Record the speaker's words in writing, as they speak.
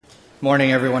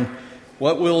Morning, everyone.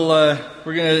 What we're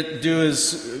going to do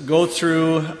is go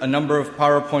through a number of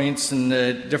PowerPoints and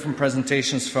different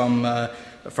presentations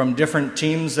from different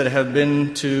teams that have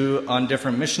been on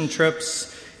different mission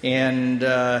trips, and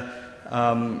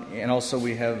also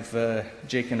we have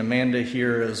Jake and Amanda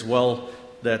here as well,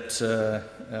 that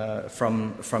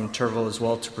from Turville as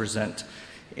well to present,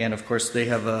 and of course they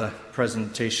have a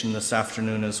presentation this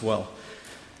afternoon as well.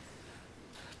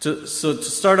 So to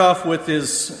start off with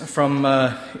is from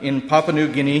in Papua New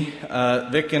Guinea,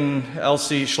 Vic and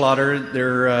Elsie Schlatter.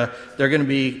 They're going to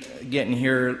be getting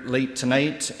here late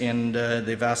tonight, and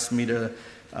they've asked me to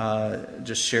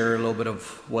just share a little bit of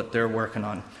what they're working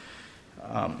on.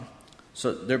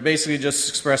 So they're basically just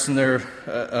expressing their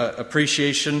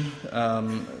appreciation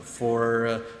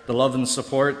for the love and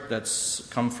support that's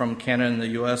come from Canada and the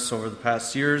U.S. over the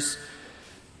past years.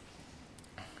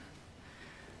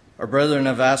 Our brethren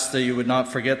have asked that you would not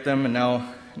forget them, and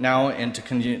now and to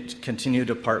continue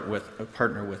to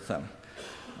partner with them.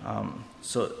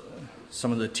 So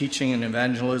some of the teaching and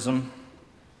evangelism.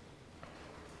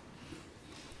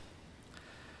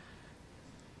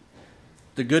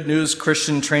 The Good News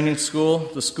Christian Training School.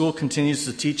 The school continues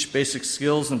to teach basic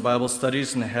skills and Bible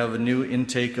studies, and they have a new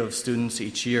intake of students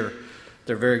each year.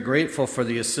 They're very grateful for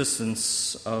the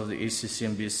assistance of the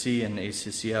ACCMBC and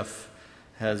ACCF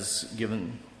has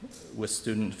given with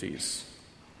student fees.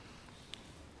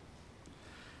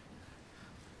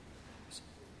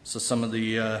 So some of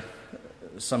the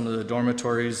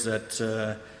dormitories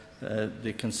that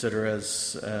they consider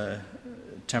as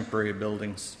temporary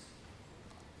buildings.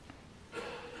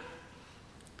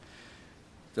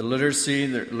 The literacy,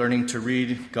 they're learning to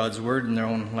read God's Word in their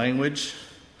own language,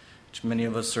 which many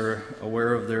of us are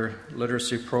aware of their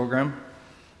literacy program.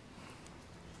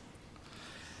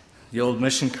 The old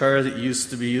mission car that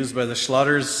used to be used by the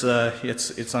Schlatters,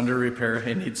 it's under repair.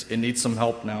 It needs some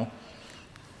help now.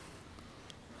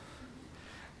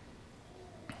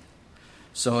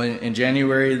 So in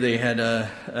January, they had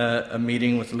a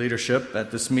meeting with leadership.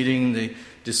 At this meeting, they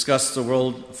discussed the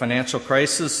world financial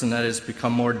crisis, and that has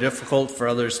become more difficult for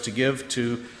others to give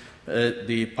to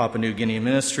the Papua New Guinea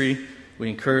ministry. We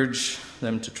encourage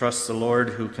them to trust the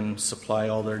Lord, who can supply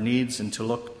all their needs, and to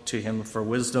look to Him for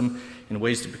wisdom in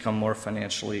ways to become more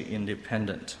financially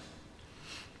independent.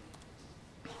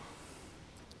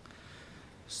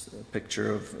 Just a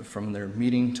picture from their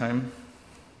meeting time.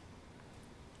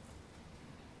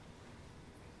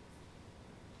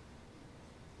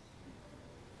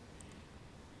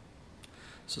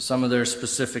 So some of their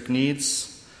specific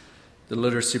needs: the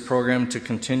literacy program to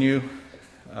continue.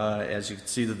 As you can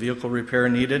see, the vehicle repair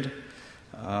needed.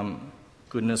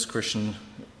 Goodness Christian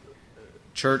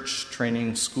Church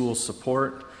training school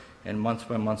support, and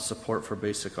month-by-month support for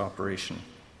basic operation.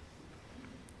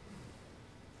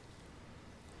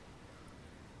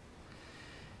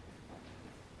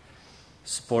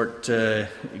 Support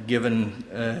given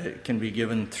can be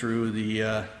given through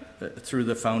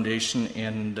the foundation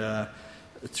and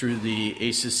through the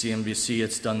ACCMBC.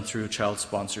 It's done through child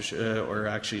sponsorship, or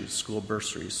actually school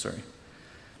bursaries. Sorry.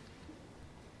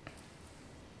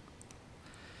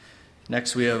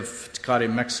 Next, we have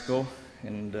Tecate, Mexico,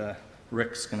 and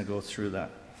Rick's going to go through that.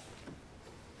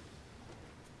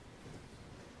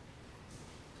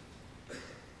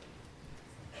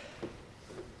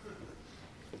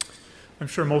 I'm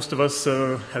sure most of us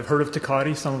have heard of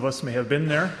Tecate. Some of us may have been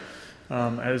there.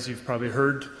 As you've probably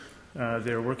heard,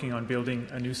 they're working on building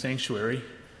a new sanctuary.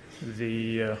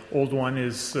 The old one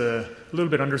is a little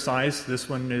bit undersized. This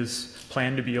one is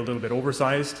planned to be a little bit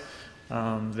oversized.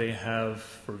 They have,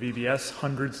 for VBS,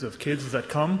 hundreds of kids that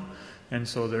come, and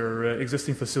so their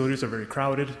existing facilities are very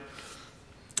crowded.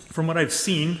 From what I've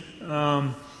seen,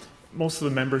 most of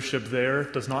the membership there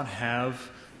does not have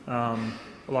a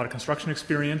lot of construction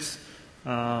experience,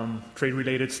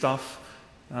 trade-related stuff,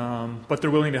 but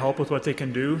they're willing to help with what they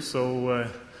can do, so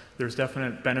there's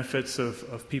definite benefits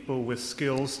of people with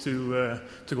skills to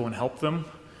go and help them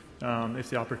if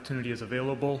the opportunity is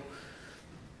available.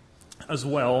 As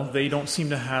well, they don't seem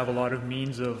to have a lot of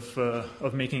means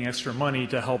of making extra money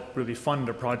to help really fund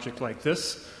a project like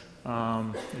this.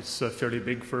 It's fairly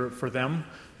big for them,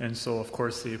 and so of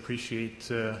course they appreciate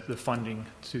the funding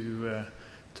to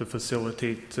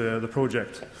facilitate the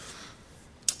project.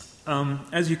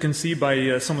 As you can see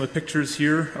by some of the pictures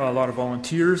here, a lot of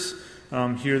volunteers.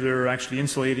 Here they're actually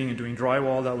insulating and doing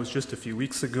drywall. That was just a few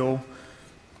weeks ago.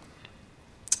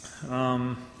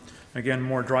 Again,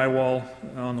 more drywall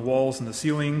on the walls and the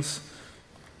ceilings.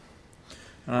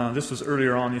 This was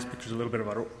earlier on. These pictures are a little bit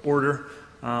out of order.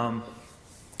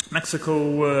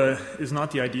 Mexico is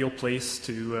not the ideal place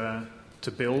to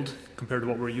to build compared to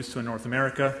what we're used to in North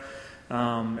America.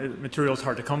 Material is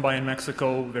hard to come by in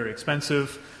Mexico, very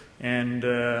expensive, and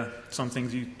some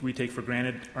things we take for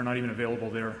granted are not even available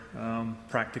there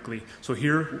practically. So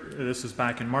here, this is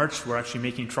back in March, we're actually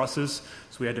making trusses,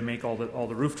 so we had to make all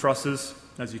the roof trusses,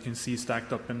 as you can see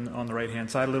stacked up on the right-hand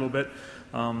side a little bit.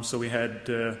 So we had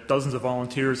dozens of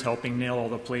volunteers helping nail all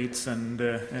the plates and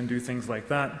do things like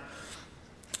that.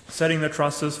 Setting the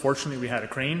trusses, fortunately we had a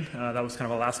crane. That was kind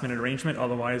of a last-minute arrangement,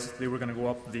 otherwise they were going to go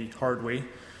up the hard way.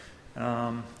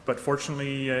 But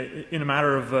fortunately, in a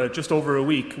matter of just over a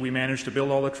week, we managed to build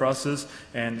all the trusses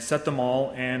and set them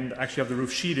all and actually have the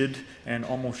roof sheeted and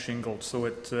almost shingled, so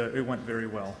it went very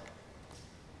well.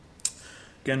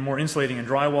 Again, more insulating and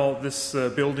drywall. This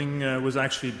building was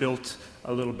actually built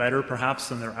a little better perhaps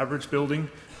than their average building,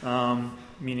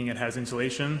 meaning it has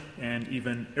insulation and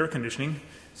even air conditioning,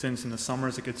 since in the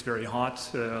summers it gets very hot,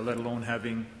 let alone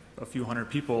having a few hundred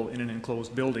people in an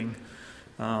enclosed building.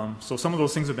 So some of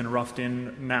those things have been roughed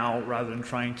in now rather than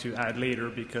trying to add later,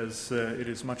 because it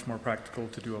is much more practical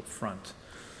to do up front.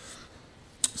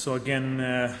 So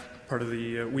again, part of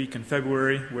the week in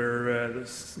February where the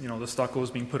stucco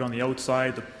is being put on the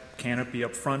outside, the canopy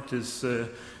up front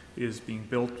is being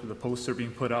built, the posts are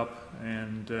being put up,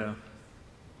 and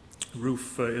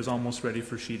roof is almost ready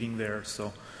for sheeting there.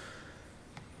 So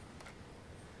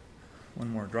one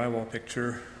more drywall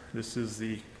picture. This is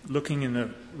looking in the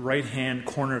right-hand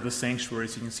corner of the sanctuary,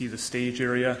 so you can see the stage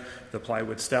area, the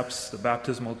plywood steps, the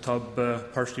baptismal tub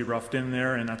partially roughed in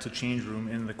there, and that's a change room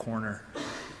in the corner.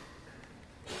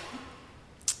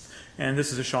 And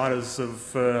this is a shot as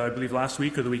of, I believe, last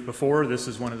week or the week before. This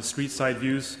is one of the street side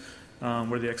views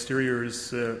where the exterior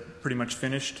is pretty much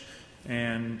finished,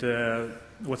 and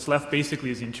what's left basically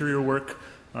is the interior work.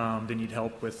 They need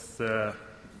help with the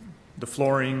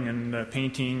flooring and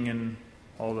painting and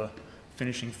all the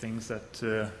finishing things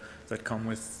that come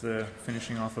with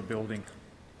finishing off a building.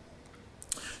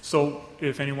 So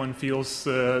if anyone feels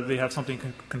they have something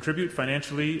to contribute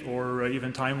financially or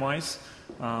even time-wise,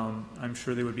 I'm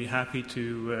sure they would be happy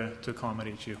to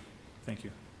accommodate you. Thank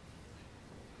you.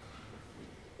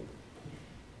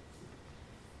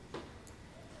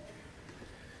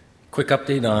 Quick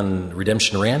update on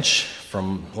Redemption Ranch.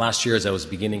 From last year, as I was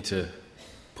beginning to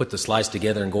put the slides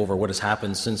together and go over what has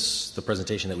happened since the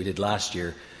presentation that we did last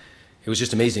year, it was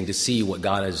just amazing to see what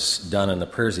God has done and the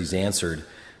prayers He's answered.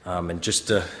 And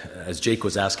just as Jake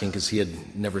was asking, because he had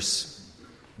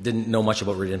didn't know much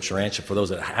about Redemption Ranch, and for those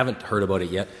that haven't heard about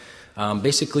it yet,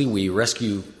 basically we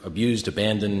rescue abused,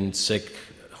 abandoned, sick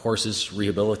horses,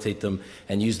 rehabilitate them,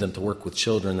 and use them to work with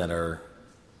children that are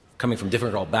coming from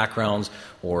difficult backgrounds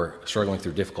or struggling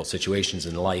through difficult situations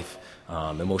in life,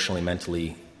 emotionally,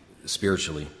 mentally,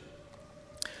 spiritually.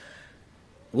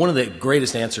 One of the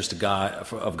greatest answers to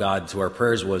God to our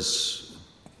prayers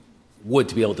would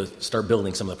to be able to start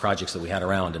building some of the projects that we had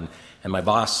around. And my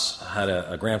boss had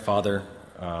a grandfather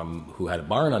who had a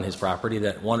barn on his property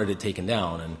that wanted it taken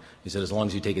down. And he said, as long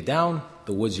as you take it down,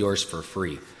 the wood's yours for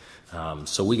free.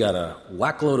 So we got a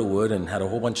whack load of wood and had a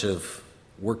whole bunch of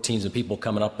work teams and people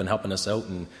coming up and helping us out.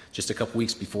 And just a couple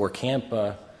weeks before camp,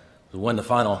 when the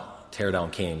final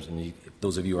teardown came, and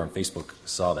those of you who are on Facebook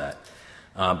saw that.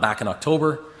 Back in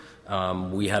October,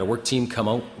 we had a work team come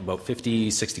out, about 50,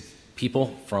 60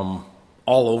 people from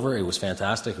all over. It was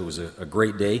fantastic. It was a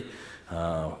great day,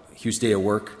 huge day of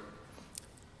work.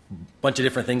 Bunch of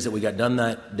different things that we got done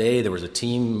that day. There was a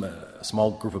team, a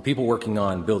small group of people working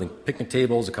on building picnic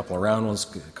tables, a couple of round ones,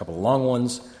 a couple of long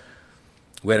ones.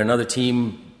 We had another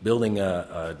team building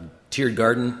a tiered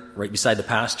garden right beside the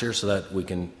pasture so that we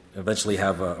can eventually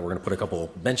have we're going to put a couple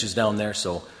benches down there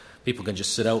so people can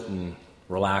just sit out and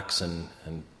relax and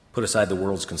put aside the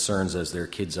world's concerns as their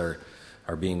kids are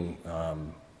being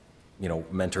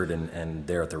mentored and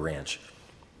there at the ranch.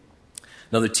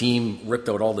 Another team ripped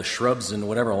out all the shrubs and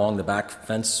whatever along the back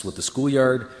fence with the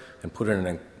schoolyard and put in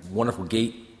a wonderful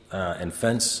gate and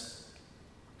fence.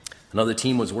 Another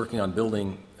team was working on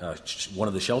building one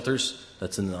of the shelters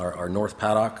that's in our north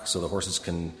paddock so the horses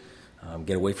can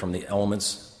get away from the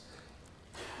elements.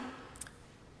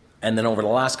 And then over the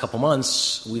last couple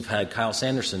months, we've had Kyle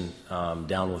Sanderson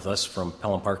down with us from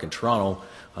Pelham Park in Toronto,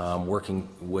 working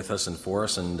with us and for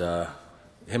us. And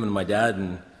him and my dad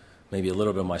and maybe a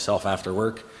little bit of myself after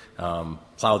work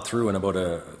plowed through in about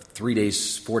 4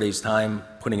 days time,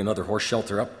 putting another horse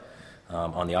shelter up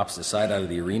on the opposite side out of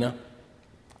the arena.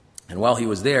 And while he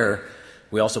was there,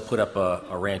 we also put up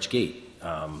a ranch gate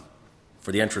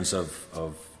for the entrance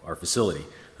of our facility.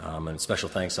 And special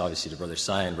thanks, obviously, to Brother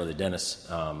Cy and Brother Dennis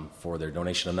for their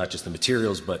donation of not just the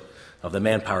materials, but of the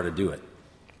manpower to do it.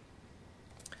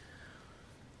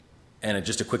 And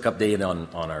just a quick update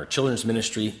on our children's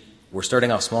ministry. We're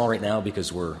starting off small right now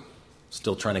because we're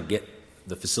still trying to get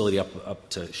the facility up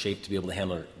to shape to be able to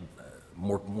handle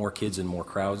more kids and more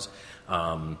crowds.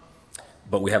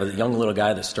 But we have a young little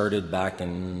guy that started back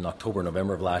in October,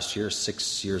 November of last year,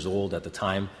 6 years old at the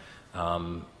time.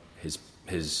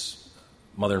 His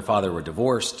mother and father were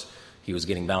divorced. He was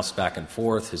getting bounced back and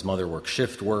forth. His mother worked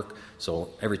shift work, so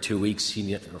every 2 weeks,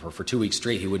 for 2 weeks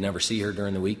straight, he would never see her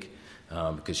during the week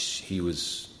because he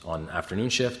was on afternoon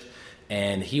shift,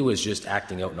 and he was just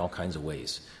acting out in all kinds of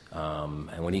ways.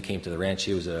 And when he came to the ranch,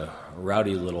 he was a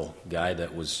rowdy little guy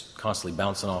that was constantly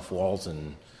bouncing off walls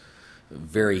and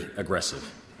very aggressive.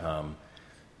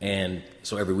 And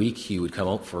so every week he would come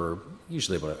out for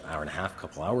usually about an hour and a half,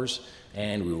 couple hours,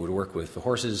 and we would work with the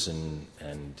horses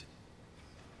and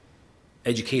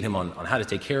educate him on how to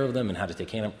take care of them and how to take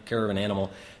care of an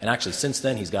animal. And actually since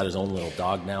then he's got his own little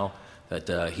dog now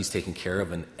that he's taking care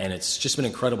of. And it's just been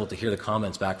incredible to hear the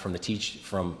comments back from the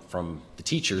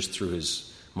teachers through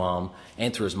his mom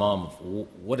and through his mom of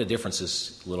what a difference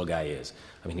this little guy is.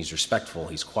 I mean, he's respectful,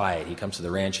 he's quiet, he comes to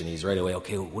the ranch and he's right away,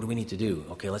 okay, what do we need to do?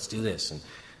 Okay, let's do this. And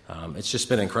it's just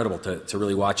been incredible to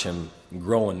really watch him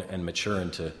grow and mature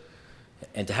and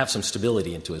to have some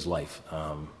stability into his life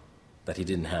that he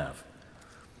didn't have.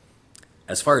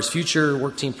 As far as future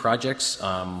work team projects,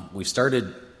 we've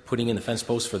started putting in the fence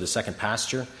posts for the second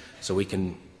pasture so we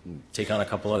can take on a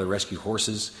couple other rescue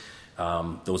horses.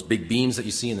 Those big beams that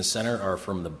you see in the center are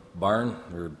from the barn.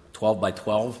 They're 12 by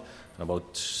 12 and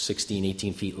about 16,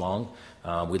 18 feet long.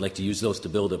 We'd like to use those to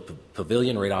build a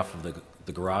pavilion right off of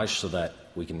the garage so that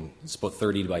we can, it's about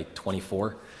 30 by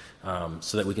 24,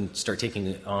 so that we can start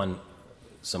taking on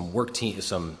some work team,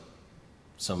 some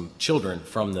children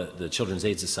from the Children's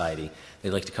Aid Society.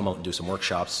 They'd like to come out and do some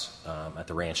workshops at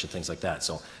the ranch and things like that.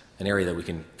 So an area that we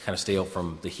can kind of stay out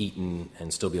from the heat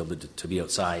and still be able to be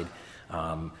outside.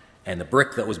 And the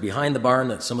brick that was behind the barn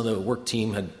that some of the work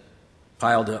team had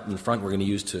piled up in front, we're going to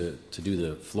use to do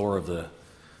the floor of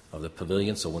the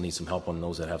pavilion. So we'll need some help on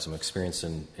those that have some experience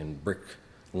in brick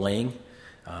laying,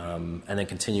 and then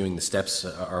continuing the steps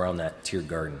around that tiered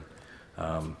garden.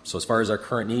 So as far as our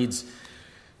current needs,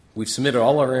 we've submitted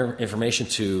all our information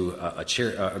to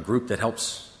a group that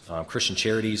helps Christian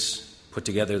charities put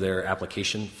together their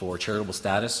application for charitable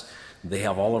status. They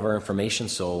have all of our information,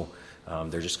 so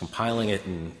they're just compiling it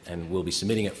and we'll be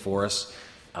submitting it for us.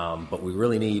 But we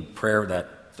really need prayer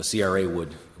that the CRA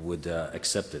would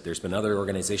accept it. There's been other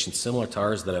organizations similar to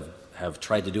ours that have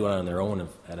tried to do it on their own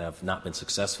and have not been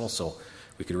successful, so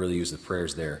we could really use the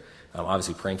prayers there.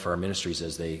 Obviously praying for our ministries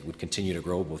as they would continue to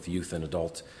grow, both youth and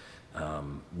adult.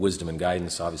 Wisdom and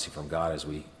guidance, obviously, from God as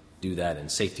we do that,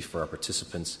 and safety for our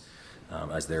participants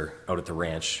as they're out at the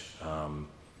ranch.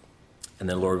 And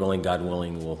then, Lord willing, God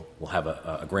willing, we'll have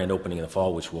a grand opening in the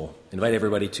fall, which we'll invite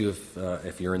everybody to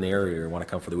if you're in the area or want to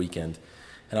come for the weekend.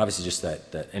 And obviously just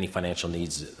that any financial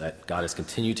needs that God has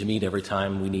continued to meet every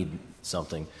time we need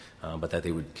something, but that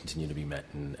they would continue to be met,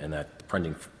 and that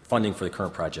funding for the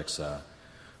current projects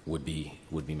would be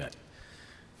met.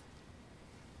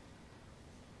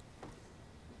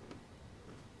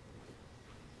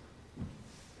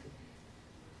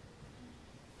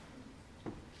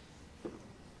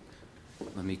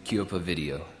 Let me cue up a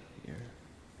video here.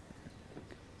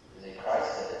 Is a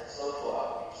Christ-centered social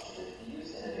outreach to the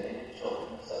youth and abandoned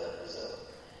children of southern Brazil.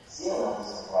 CLM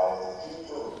is comprised of two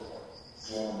children's homes,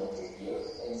 CLM Metequios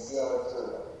and CLM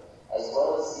Turbo, as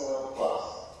well as CLM Plus,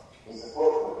 a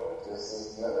support program to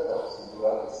assist young adults who grew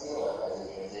up in CLM as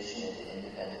they transition into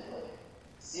independent living.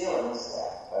 CLM is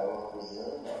staffed by both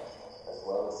Brazilian nationals as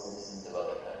well as citizens of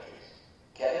other countries.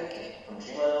 Kevin King from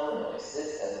Tremont, Illinois,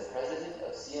 sits as the president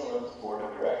of CLM's board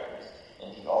of directors, and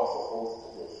he also holds the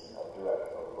position of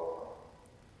director of the program.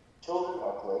 Children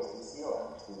are placed in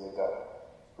CLM through their government,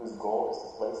 whose goal is to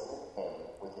place them in family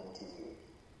within 2 years.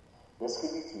 This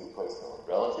could be through placement with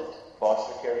relatives,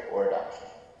 foster care, or adoption.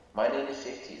 My name is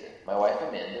Jake Teeter. My wife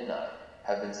Amanda and I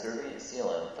have been serving at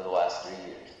CLM for the last 3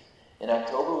 years. In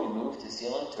October, we moved to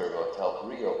CLM Turbo to help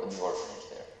reopen the orphanage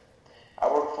there.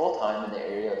 I work full-time in the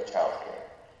area of childcare.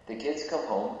 The kids come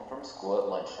home from school at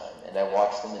lunchtime, and I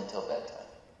watch them until bedtime.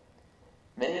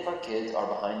 Many of our kids are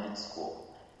behind in school.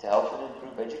 To help them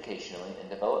improve educationally and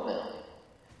developmentally,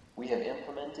 we have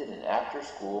implemented an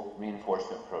after-school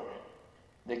reinforcement program.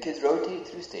 The kids rotate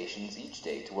through stations each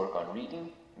day to work on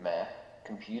reading, math,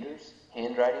 computers,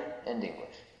 handwriting, and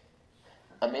English.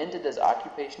 Amanda does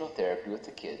occupational therapy with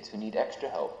the kids who need extra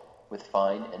help with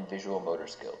fine and visual motor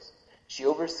skills. She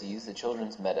oversees the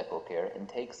children's medical care and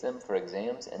takes them for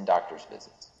exams and doctor's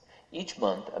visits. Each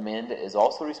month, Amanda is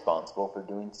also responsible for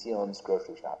doing CLM's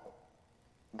grocery shopping.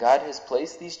 God has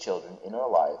placed these children in our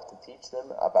lives to teach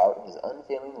them about His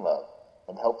unfailing love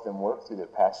and help them work through their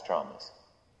past traumas.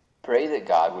 Pray that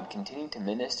God would continue to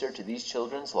minister to these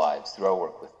children's lives through our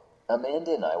work with them.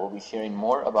 Amanda and I will be sharing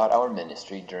more about our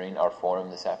ministry during our forum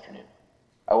this afternoon.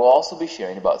 I will also be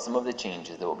sharing about some of the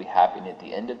changes that will be happening at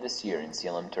the end of this year in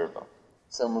CLM Turbo.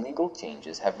 Some legal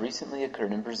changes have recently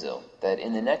occurred in Brazil that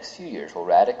in the next few years will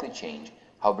radically change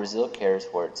how Brazil cares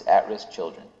for its at-risk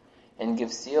children and give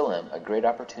CLM a great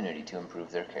opportunity to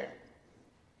improve their care.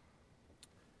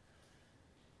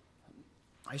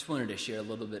 I just wanted to share a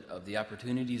little bit of the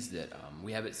opportunities that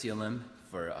we have at CLM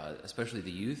for especially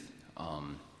the youth.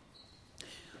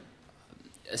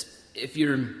 If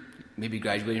you're maybe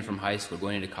graduating from high school,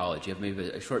 going into college, you have maybe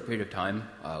a short period of time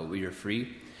where you're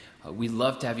free, we'd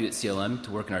love to have you at CLM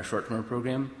to work in our short-term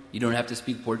program. You don't have to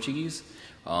speak Portuguese.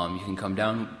 You can come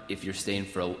down if you're staying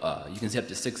for, you can stay up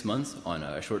to 6 months on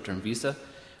a short-term visa.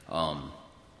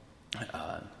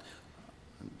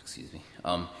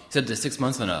 It's up to 6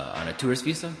 months on a tourist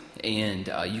visa, and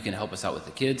you can help us out with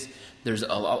the kids. There's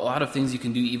a lot of things you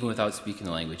can do even without speaking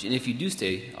the language. And if you do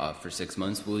stay for 6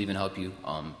 months, we'll even help you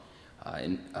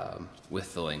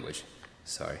with the language.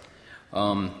 Sorry.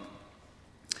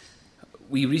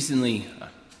 We recently,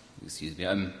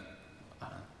 I'm a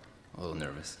little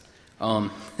nervous.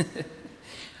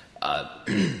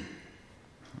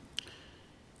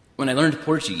 When I learned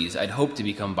Portuguese, I'd hoped to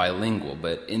become bilingual,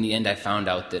 but in the end I found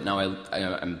out that now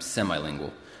I'm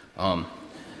semi-lingual.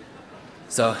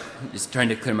 So, just trying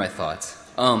to clear my thoughts.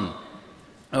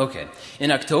 Okay.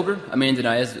 In October, Amanda and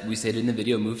I, as we stated in the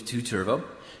video, moved to Turvo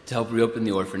to help reopen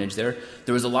the orphanage there.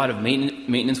 There was a lot of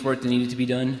maintenance work that needed to be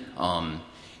done.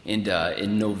 And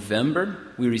in November,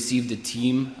 we received a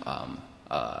team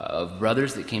of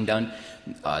brothers that came down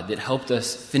that helped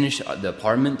us finish the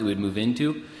apartment that we'd move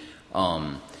into.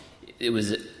 We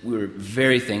were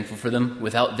very thankful for them.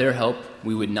 Without their help,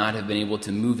 we would not have been able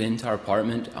to move into our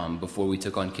apartment before we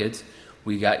took on kids.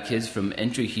 We got kids from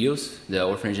Entre Rios, the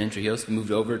orphanage Entre Rios,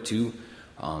 moved over to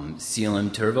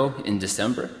CLM Turvo in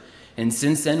December. And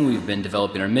since then, we've been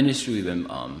developing our ministry. We've been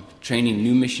training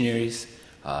new missionaries.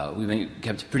 We've been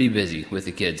kept pretty busy with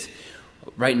the kids.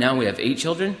 Right now, we have 8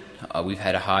 children. We've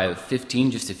had a high of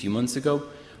 15 just a few months ago.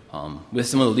 With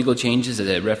some of the legal changes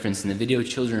that I referenced in the video,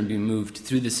 children are being moved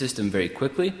through the system very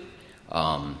quickly.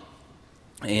 In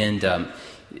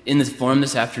this forum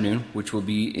this afternoon, which will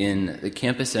be in the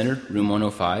Campus Center, room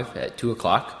 105 at 2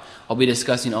 o'clock, I'll be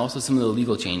discussing also some of the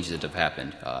legal changes that have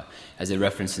happened, as I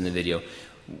referenced in the video.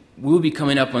 We'll be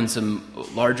coming up on some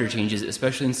larger changes,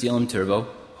 especially in CLM Turvo,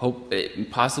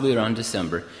 possibly around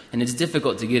December. And it's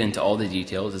difficult to get into all the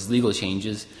details. It's legal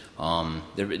changes.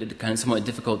 They're kind of somewhat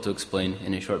difficult to explain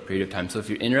in a short period of time. So if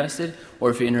you're interested, or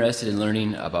if you're interested in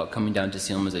learning about coming down to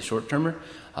CLM as a short-termer,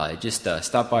 just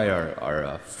stop by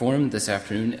our forum this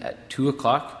afternoon at 2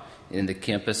 o'clock in the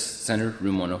Campus Center,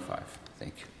 room 105.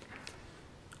 Thank you.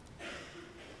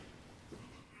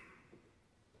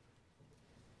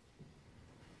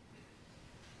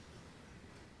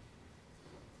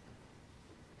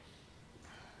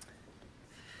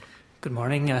 Good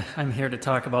morning. I'm here to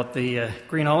talk about the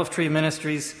Green Olive Tree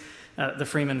Ministries, the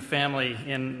Freeman family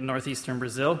in northeastern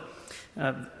Brazil.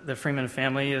 The Freeman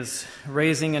family is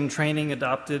raising and training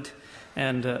adopted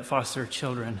and foster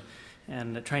children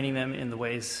and training them in the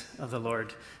ways of the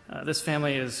Lord. This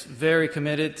family is very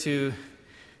committed to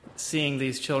seeing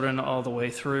these children all the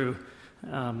way through,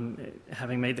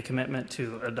 having made the commitment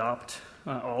to adopt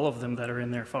all of them that are in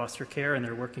their foster care, and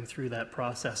they're working through that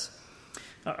process.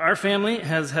 Our family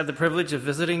has had the privilege of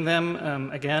visiting them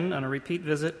again on a repeat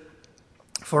visit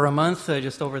for a month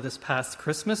just over this past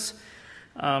Christmas.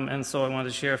 And so I wanted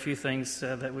to share a few things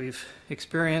that we've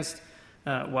experienced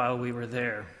while we were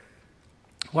there.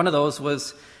 One of those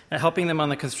was helping them on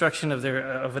the construction of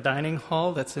a dining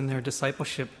hall that's in their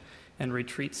discipleship and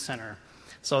retreat center.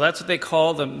 So that's what they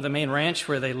call the main ranch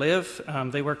where they live.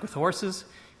 They work with horses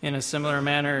in a similar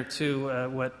manner to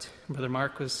what Brother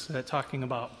Mark was talking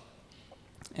about,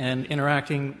 and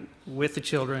interacting with the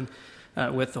children,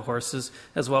 with the horses,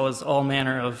 as well as all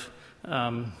manner of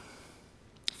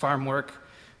farm work,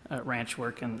 ranch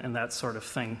work, and that sort of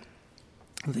thing.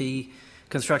 The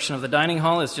construction of the dining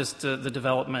hall is just the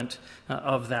development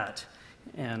of that.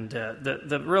 And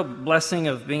the real blessing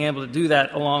of being able to do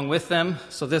that along with them,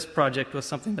 so this project was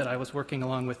something that I was working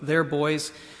along with their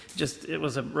boys. It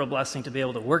was a real blessing to be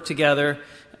able to work together,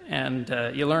 and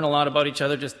you learn a lot about each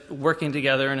other just working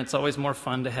together, and it's always more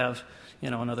fun to have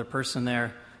another person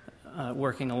there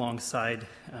working alongside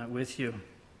with you.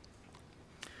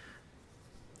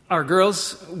 Our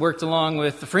girls worked along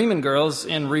with the Freeman girls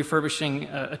in refurbishing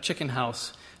a chicken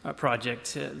house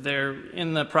project. They're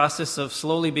in the process of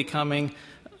slowly becoming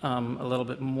a little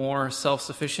bit more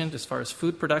self-sufficient as far as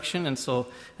food production, and so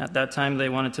at that time they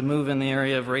wanted to move in the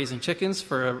area of raising chickens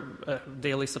for a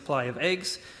daily supply of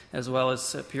eggs as well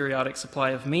as a periodic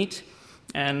supply of meat.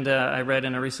 And I read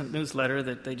in a recent newsletter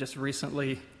that they just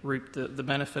recently reaped the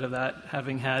benefit of that,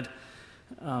 having had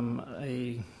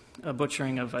a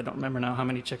butchering of, I don't remember now how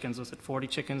many chickens, was it 40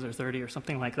 chickens or 30 or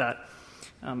something like that,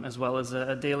 as well as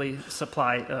a daily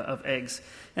supply of eggs.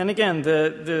 And again,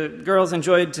 the girls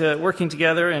enjoyed working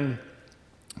together and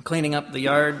cleaning up the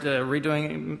yard,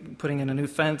 redoing, putting in a new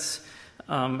fence,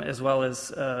 as well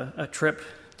as a trip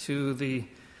to the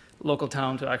local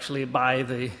town to actually buy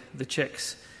the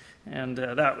chicks. And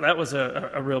that was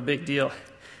a real big deal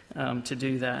to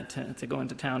do that, to go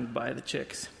into town and buy the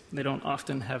chicks. They don't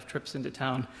often have trips into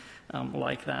town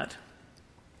like that.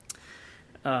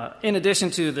 In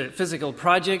addition to the physical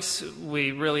projects,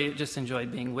 we really just enjoy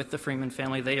being with the Freeman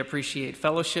family. They appreciate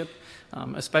fellowship,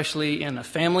 especially in a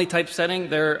family-type setting.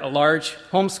 They're a large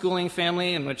homeschooling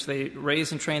family in which they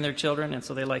raise and train their children, and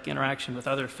so they like interaction with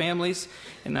other families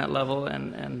in that level,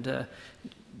 and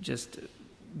just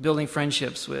building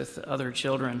friendships with other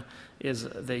children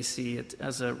they see it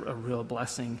as a real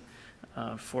blessing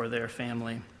for their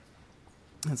family.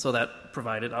 And so that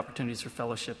provided opportunities for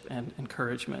fellowship and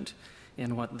encouragement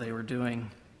in what they were doing.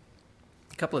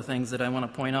 A couple of things that I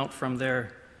want to point out from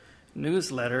their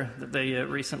newsletter that they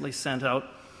recently sent out.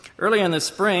 Early in the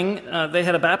spring, they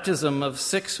had a baptism of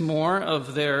 6 more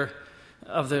of the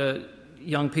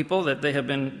young people that they have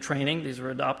been training. These were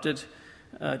adopted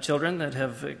children that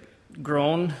have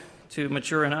grown to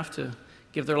mature enough to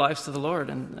give their lives to the Lord,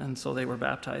 and so they were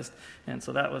baptized. And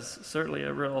so that was certainly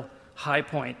a real high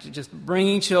point, just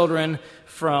bringing children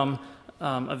from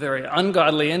a very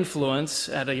ungodly influence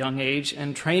at a young age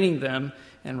and training them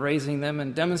and raising them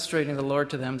and demonstrating the Lord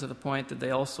to them to the point that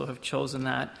they also have chosen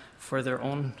that for their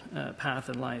own path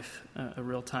in life, a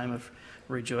real time of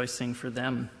rejoicing for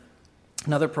them.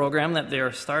 Another program that they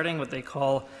are starting, what they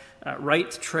call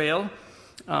Right Trail,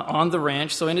 on the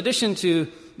ranch. So in addition to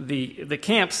the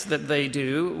camps that they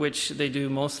do, which they do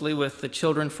mostly with the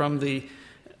children from the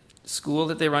school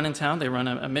that they run in town. They run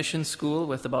a mission school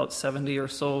with about 70 or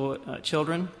so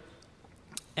children,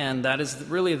 and that is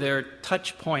really their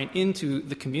touch point into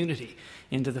the community,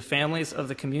 into the families of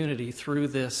the community through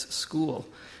this school,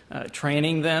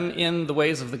 training them in the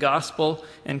ways of the gospel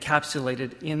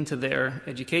encapsulated into their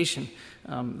education.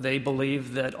 They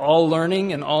believe that all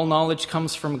learning and all knowledge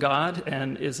comes from God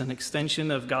and is an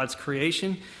extension of God's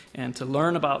creation, and to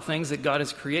learn about things that God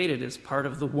has created is part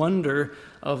of the wonder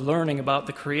of learning about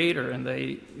the Creator, and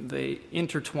they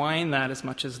intertwine that as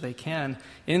much as they can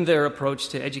in their approach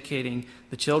to educating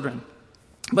the children.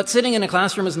 But sitting in a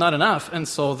classroom is not enough, and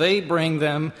so they bring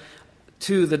them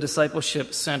to the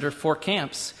Discipleship Center for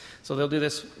camps. So they'll do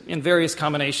this in various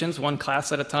combinations, one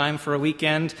class at a time for a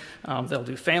weekend. They'll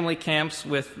do family camps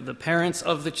with the parents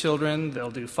of the children.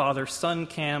 They'll do father-son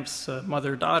camps,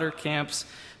 mother-daughter camps,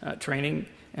 training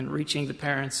and reaching the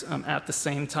parents at the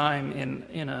same time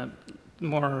in a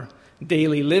more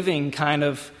daily living kind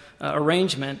of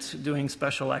arrangement, doing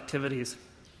special activities.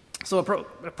 So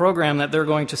a program that they're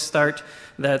going to start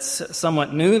that's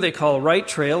somewhat new, they call Right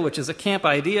Trail, which is a camp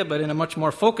idea, but in a much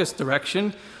more focused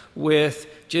direction, with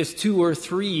just 2 or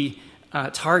 3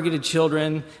 targeted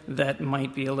children that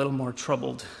might be a little more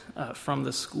troubled from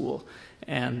the school.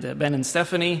 And Ben and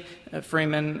Stephanie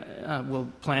Freeman will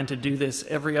plan to do this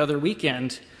every other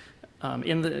weekend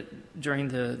during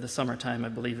the summertime, I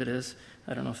believe it is.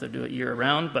 I don't know if they do it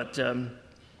year-round, but...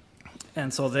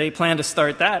 And so they plan to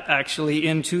start that actually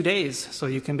in 2 days. So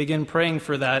you can begin praying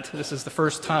for that. This is the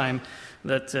first time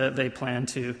that they plan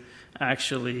to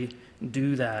actually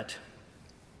do that.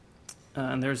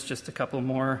 And there's just a couple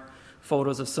more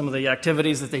photos of some of the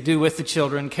activities that they do with the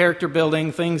children. Character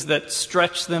building, things that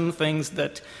stretch them, things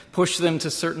that push them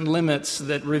to certain limits,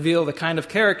 that reveal the kind of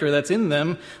character that's in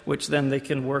them, which then they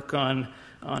can work on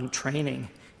training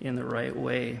in the right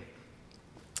way.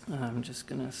 I'm just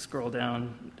going to scroll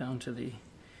down to the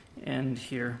end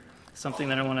here. Something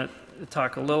that I want to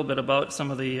talk a little bit about.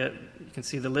 Some of the, you can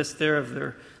see the list there of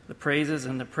the praises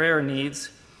and the prayer needs.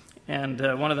 And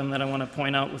one of them that I want to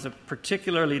point out was a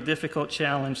particularly difficult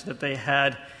challenge that they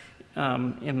had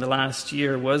in the last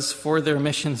year was for their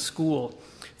mission school.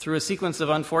 Through a sequence of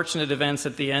unfortunate events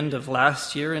at the end of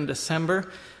last year in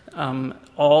December,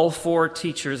 all 4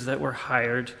 teachers that were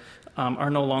hired are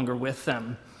no longer with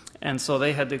them. And so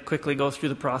they had to quickly go through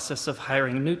the process of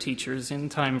hiring new teachers in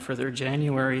time for their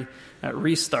January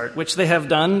restart, which they have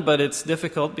done, but it's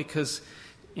difficult because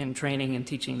in training and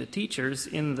teaching the teachers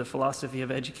in the philosophy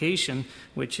of education,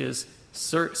 which is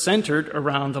centered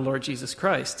around the Lord Jesus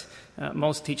Christ.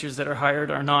 Most teachers that are hired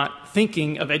are not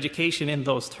thinking of education in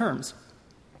those terms.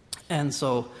 And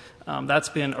so that's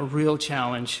been a real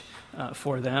challenge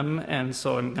for them. And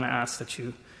so I'm going to ask that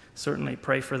you certainly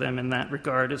pray for them in that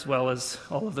regard, as well as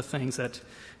all of the things that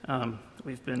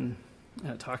we've been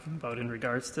talking about in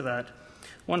regards to that.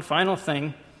 One final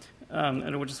thing,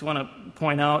 and I just want to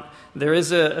point out, there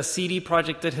is a CD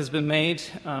project that has been made.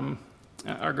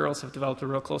 Our girls have developed a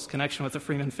real close connection with the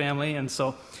Freeman family, and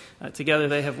so together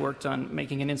they have worked on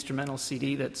making an instrumental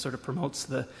CD that sort of promotes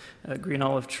the Green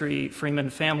Olive Tree Freeman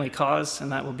family cause,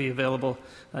 and that will be available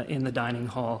in the dining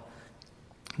hall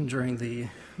during the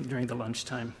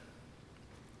lunchtime.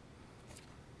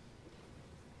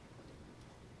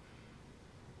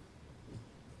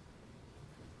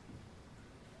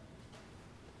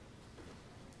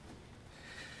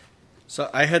 So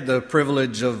I had the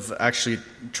privilege of actually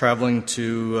traveling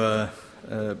to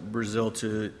Brazil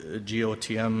to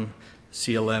GOTM,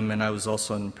 CLM, and I was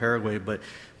also in Paraguay. But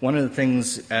one of the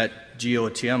things at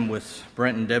GOTM with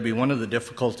Brent and Debbie, one of the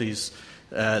difficulties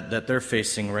that they're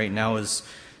facing right now is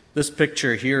this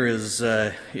picture here is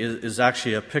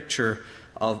actually a picture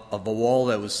of a wall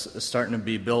that was starting to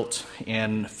be built.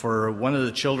 And for one of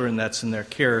the children that's in their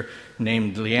care,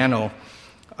 named Liano,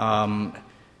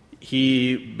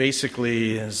 he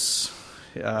basically is,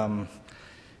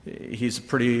 he's a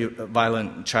pretty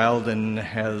violent child and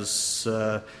has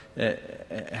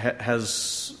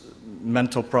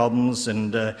mental problems,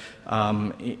 and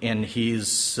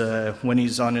he's when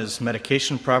he's on his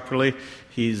medication properly,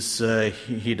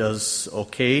 he does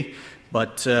okay,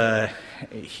 but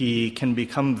he can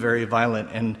become very violent.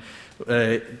 And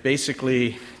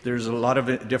basically, there's a lot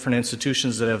of different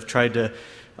institutions that have tried to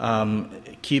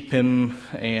keep him,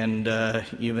 and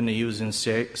even he was in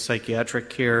psychiatric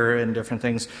care and different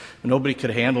things. Nobody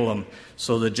could handle him.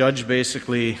 So the judge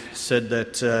basically said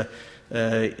that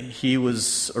he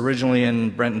was originally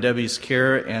in Brent and Debbie's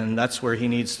care, and that's where he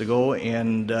needs to go.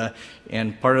 And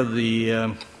part of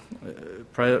the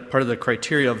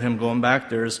criteria of him going back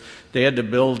there is they had to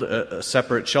build a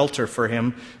separate shelter for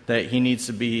him that he needs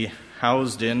to be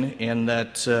housed in, and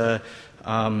that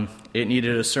it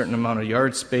needed a certain amount of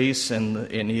yard space, and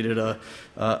it needed a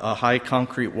high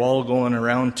concrete wall going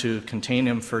around to contain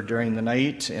him for during the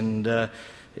night, and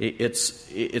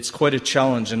it's quite a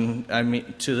challenge. And I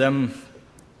mean, to them,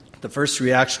 the first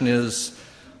reaction is,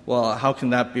 well, how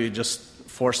can that be just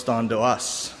forced onto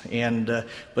us? And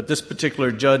but this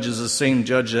particular judge is the same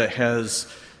judge that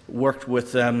has worked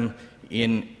with them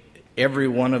in every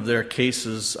one of their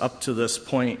cases up to this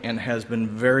point, and has been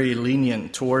very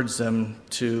lenient towards them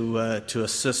to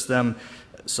assist them.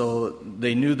 So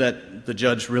they knew that the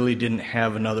judge really didn't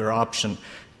have another option.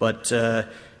 But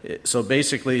so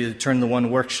basically, they turned the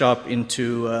one workshop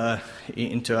into a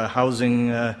housing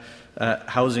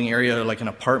area, like an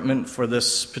apartment for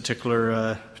this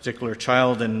particular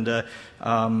child. And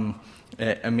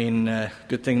I mean,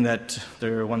 good thing that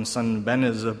their one son, Ben,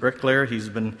 is a bricklayer. He's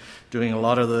been doing a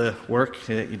lot of the work.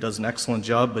 He does an excellent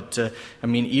job. But, I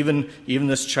mean, even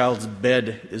this child's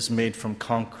bed is made from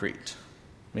concrete.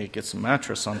 Maybe it gets a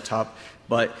mattress on top,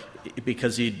 but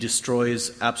because he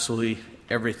destroys absolutely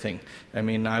everything. I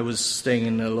mean, I was staying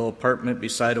in a little apartment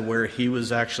beside of where he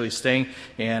was actually staying,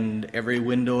 and every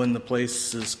window in the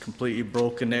place is completely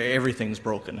broken. Everything's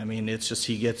broken. I mean, it's just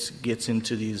he gets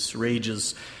into these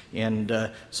rages, and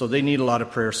so they need a lot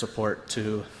of prayer support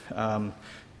to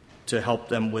help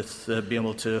them with being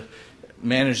able to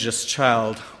manage this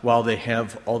child while they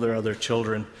have all their other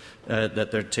children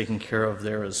that they're taking care of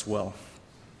there as well.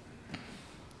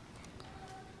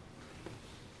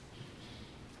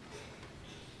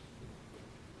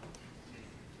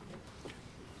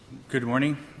 Good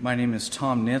morning. My name is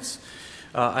Tom Nitz.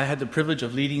 I had the privilege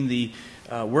of leading the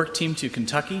work team to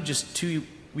Kentucky just 2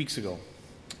 weeks ago.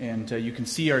 And you can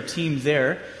see our team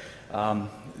there.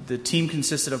 The team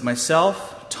consisted of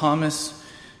myself, Thomas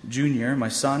Jr., my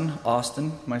son,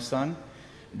 Austin, my son,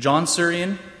 John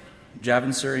Surian, Javin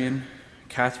Surian,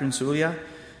 Catherine Sulia,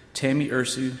 Tammy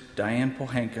Ursu, Diane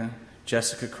Pohanka,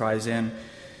 Jessica Kryzan,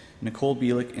 Nicole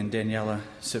Bielik, and Daniela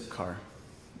Sipkar.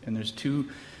 And there's two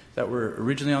that were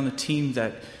originally on the team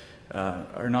that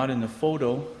are not in the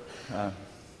photo.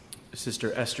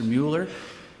 Sister Esther Mueller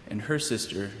and her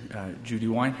sister Judy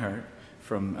Weinhardt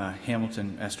from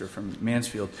Hamilton, Esther from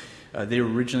Mansfield. They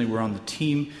originally were on the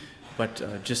team,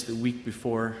 but just the week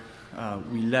before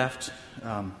we left,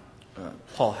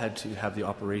 Paul had to have the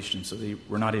operation, so they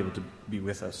were not able to be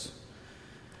with us.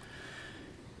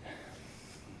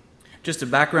 Just a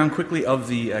background quickly of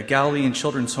the Galilean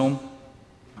Children's Home.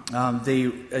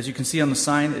 They, as you can see on the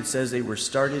sign, it says they were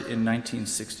started in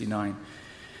 1969.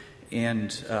 And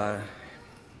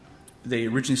they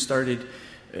originally started,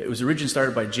 it was originally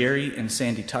started by Jerry and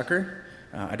Sandy Tucker.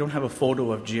 I don't have a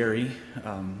photo of Jerry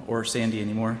or Sandy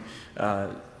anymore.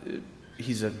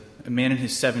 He's a man in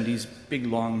his 70s, big,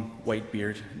 long, white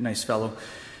beard, nice fellow.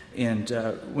 And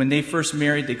when they first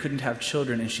married, they couldn't have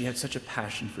children, and she had such a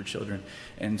passion for children.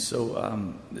 And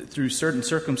so through certain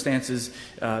circumstances,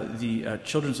 the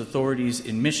children's authorities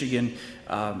in Michigan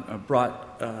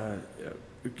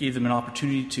gave them an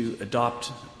opportunity to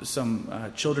adopt some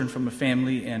children from a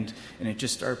family, and it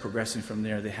just started progressing from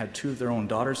there. They had 2 of their own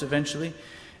daughters eventually,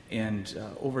 and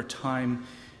over time,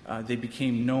 they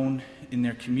became known in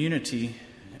their community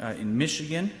in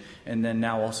Michigan, and then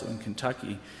now also in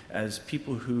Kentucky, as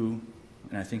people who,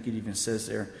 and I think it even says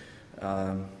there,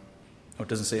 it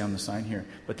doesn't say on the sign here,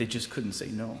 but they just couldn't say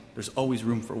no. There's always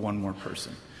room for one more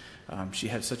person. She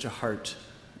had such a heart,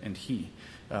 and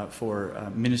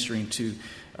for ministering to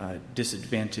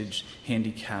disadvantaged,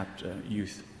 handicapped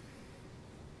youth.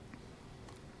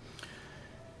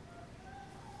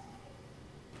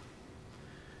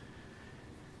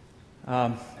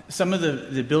 Some of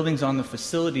the buildings on the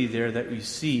facility there that we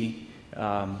see,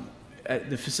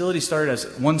 the facility started as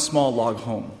one small log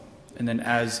home. And then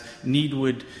as need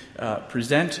would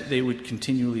present, they would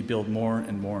continually build more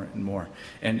and more and more.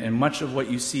 And much of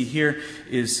what you see here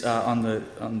is on the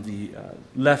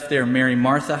left there, Mary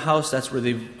Martha House. That's where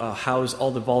they house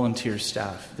all the volunteer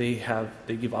staff. They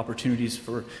give opportunities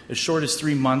for as short as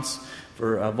 3 months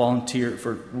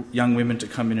for young women to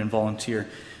come in and volunteer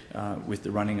with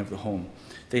the running of the home.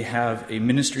 They have a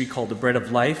ministry called the Bread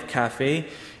of Life Cafe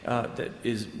that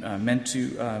is meant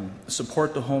to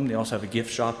support the home. They also have a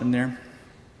gift shop in there.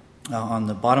 On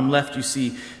the bottom left, you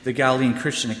see the Galilean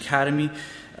Christian Academy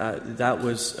that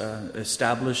was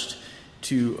established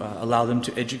to allow them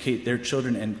to educate their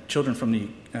children and children from the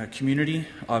community,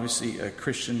 obviously a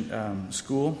Christian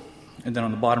school. And then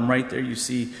on the bottom right there, you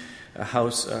see a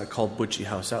house called Butchie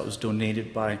House. That was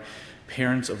donated by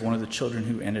parents of one of the children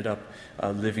who ended up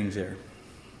living there.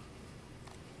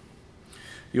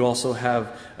 You also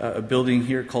have a building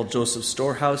here called Joseph's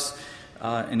Storehouse,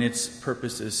 and its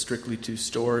purpose is strictly to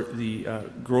store the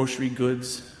grocery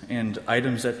goods and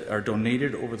items that are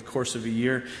donated over the course of a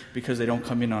year, because they don't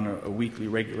come in on a weekly,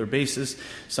 regular basis.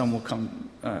 Some will come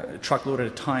a truckload at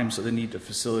a time, so they need the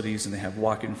facilities, and they have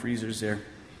walk-in freezers there.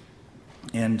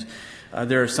 And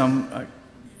there are some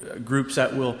groups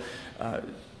that will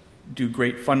do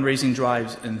great fundraising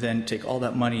drives and then take all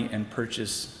that money and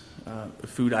purchase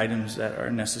food items that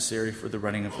are necessary for the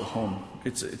running of the home.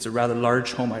 It's a rather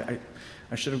large home.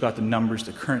 I should have got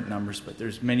the current numbers, but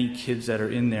there's many kids that are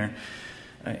in there,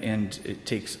 and it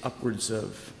takes upwards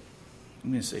of, I'm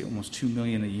going to say, almost $2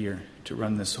 million a year to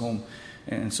run this home.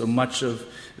 And so much of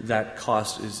that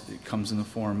cost comes in the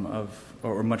form of,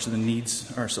 or much of the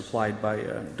needs are supplied by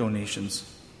donations.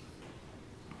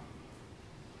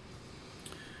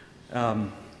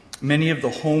 Many of the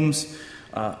homes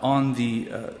on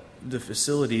the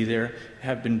facility there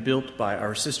have been built by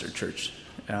our sister church.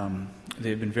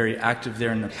 They've been very active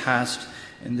there in the past,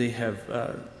 and they have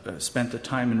spent the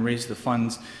time and raised the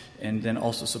funds, and then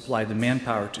also supplied the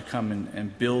manpower to come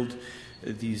and build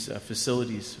these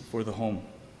facilities for the home.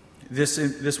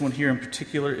 This one here in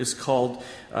particular is called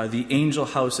the Angel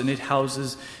House, and it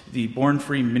houses the Born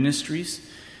Free Ministries,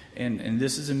 and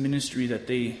this is a ministry that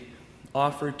they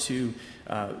offer to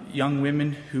young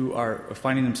women who are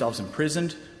finding themselves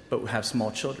imprisoned but have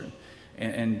small children.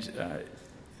 And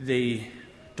they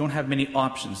don't have many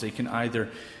options. They can either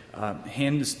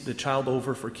hand the child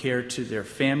over for care to their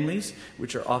families,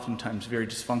 which are oftentimes very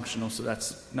dysfunctional, so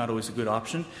that's not always a good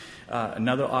option.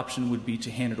 Another option would be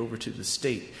to hand it over to the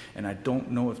state, and I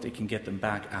don't know if they can get them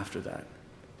back after that.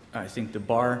 I think the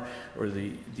bar or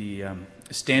the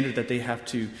standard that they have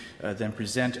to then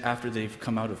present after they've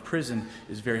come out of prison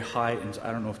is very high, and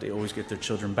I don't know if they always get their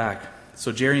children back.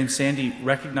 So Jerry and Sandy,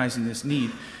 recognizing this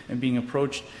need and being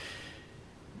approached,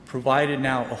 provided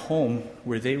now a home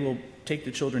where they will take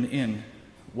the children in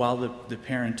while the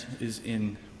parent is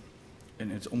in,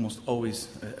 and it's almost always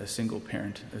a single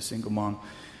parent, a single mom.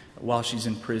 While she's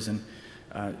in prison,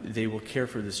 they will care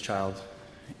for this child,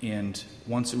 and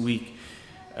once a week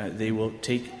they will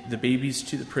take the babies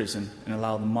to the prison and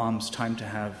allow the moms time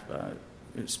to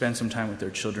spend some time with their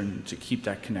children to keep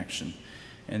that connection.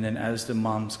 And then as the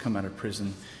moms come out of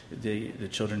prison, the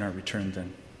children are returned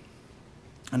then.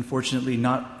 Unfortunately,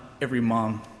 not every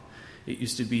mom. It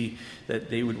used to be that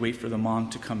they would wait for the mom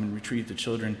to come and retrieve the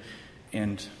children,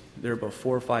 and there are about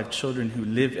 4 or 5 children who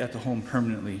live at the home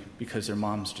permanently because their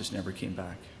moms just never came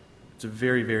back. It's a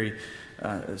very, very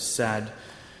sad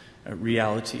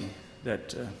reality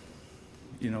that,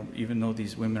 even though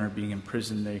these women are being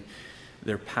imprisoned,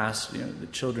 their past, the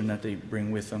children that they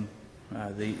bring with them,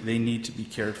 they need to be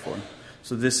cared for.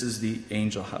 So this is the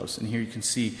Angel House. And here you can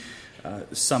see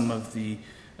some of the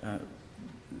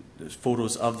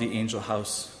photos of the Angel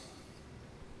House.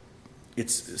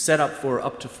 It's set up for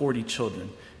up to 40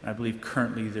 children. And I believe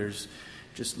currently there's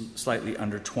just slightly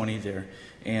under 20 there.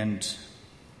 And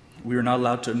we were not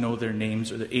allowed to know their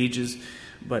names or their ages,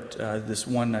 but this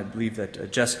one I believe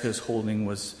that Jessica is holding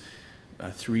was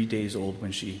 3 days old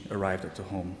when she arrived at the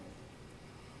home.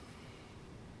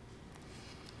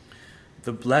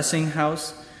 The Blessing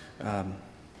House,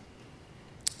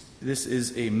 this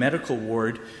is a medical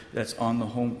ward that's on the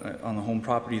home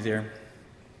property there,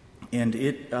 and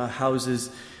it houses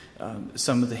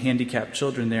some of the handicapped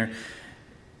children there.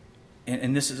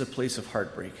 And this is a place of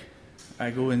heartbreak. I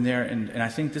go in there, and I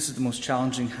think this is the most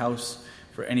challenging house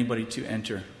for anybody to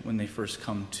enter when they first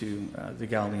come to the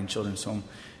Galilean Children's Home,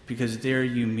 because there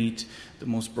you meet the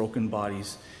most broken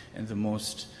bodies and the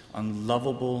most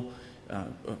unlovable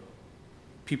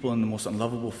people in the most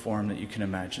unlovable form that you can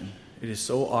imagine. It is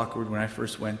so awkward. When I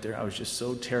first went there, I was just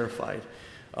so terrified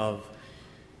of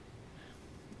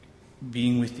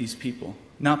being with these people.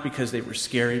 Not because they were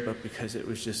scary, but because it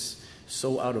was just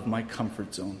so out of my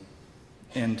comfort zone.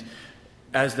 And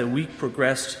as the week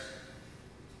progressed,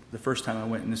 the first time I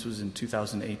went, and this was in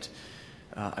 2008,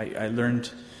 I learned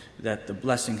that the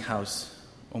Blessing House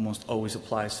almost always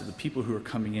applies to the people who are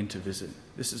coming in to visit.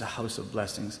 This is a house of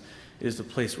blessings. It is the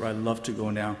place where I love to go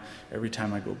now every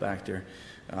time I go back there.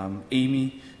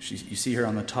 Amy, you see her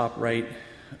on the top right,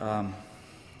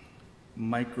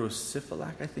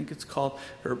 microcephalak, I think it's called.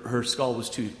 Her skull was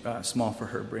too small for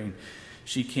her brain.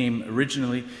 She came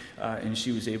originally, and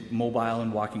she was mobile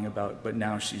and walking about, but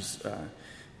now she's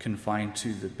confined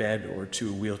to the bed or to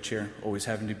a wheelchair, always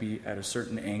having to be at a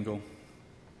certain angle.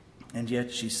 And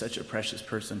yet she's such a precious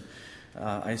person.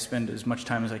 I spend as much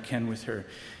time as I can with her.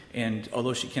 And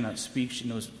although she cannot speak, she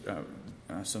knows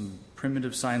some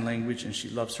primitive sign language, and she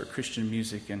loves her Christian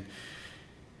music. And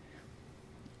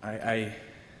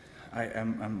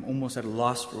I'm almost at a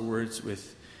loss for words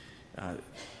with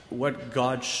what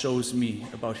God shows me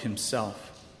about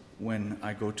himself when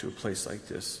I go to a place like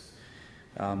this.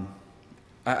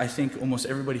 I think almost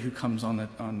everybody who comes on the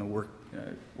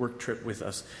work trip with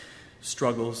us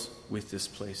struggles with this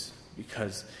place,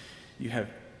 because you have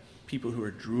people who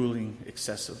are drooling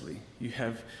excessively. You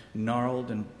have gnarled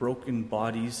and broken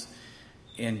bodies,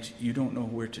 and you don't know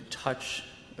where to touch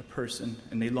a person,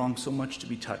 and they long so much to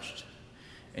be touched,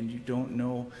 and you don't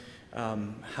know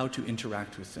how to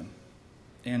interact with them.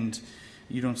 And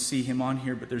you don't see him on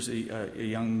here, but there's a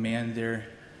young man there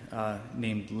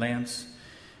named Lance,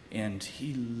 and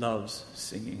he loves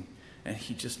singing, and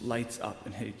he just lights up,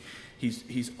 and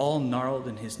he's all gnarled,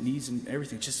 and his knees and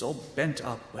everything just all bent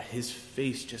up, but his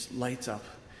face just lights up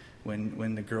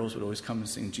when the girls would always come and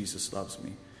sing Jesus Loves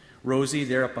Me. Rosie,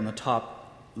 there up on the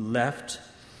top left,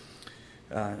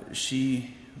 she's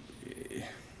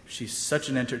such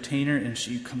an entertainer, and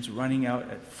she comes running out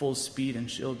at full speed,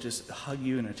 and she'll just hug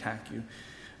you and attack you.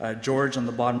 George on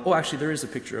the bottom. Oh, actually, there is a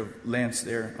picture of Lance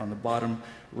there on the bottom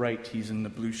right. He's in the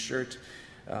blue shirt.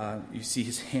 You see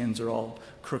his hands are all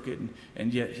crooked,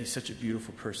 and yet he's such a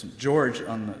beautiful person. George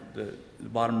on the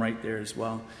bottom right there as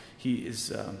well.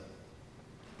 He's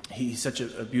such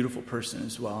a beautiful person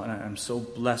as well, and I'm so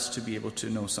blessed to be able to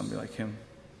know somebody like him.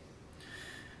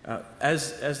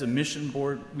 As a mission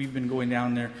board, we've been going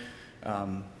down there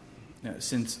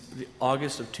since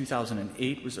August of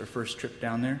 2008 was our first trip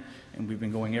down there, and we've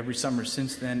been going every summer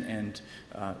since then, and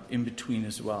in between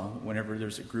as well. Whenever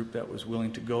there's a group that was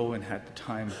willing to go and had the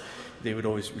time, they would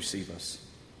always receive us.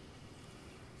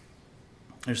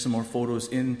 There's some more photos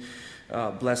in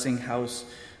Blessing House.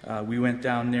 We went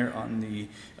down there on the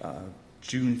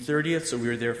June 30th, so we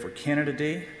were there for Canada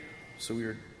Day. So we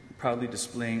were proudly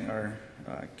displaying our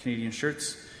Canadian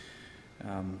shirts.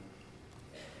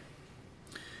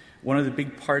 One of the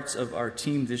big parts of our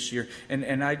team this year,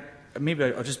 and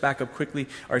I'll just back up quickly.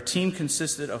 Our team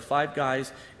consisted of 5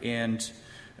 guys and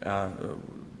I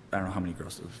don't know how many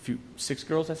girls. 6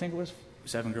 girls, I think it was.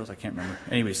 7 girls, I can't remember.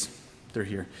 Anyways, they're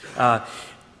here.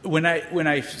 When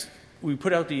we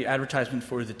put out the advertisement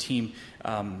for the team,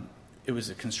 it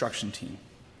was a construction team,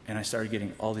 and I started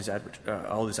getting all these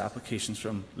applications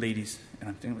from ladies, and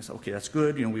I'm thinking to myself, okay, that's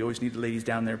good. We always need the ladies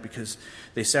down there because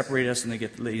they separate us and they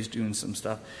get the ladies doing some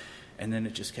stuff. And then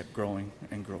it just kept growing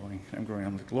and growing and growing.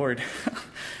 I'm like, Lord,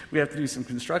 we have to do some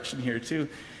construction here too.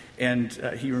 And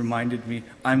he reminded me,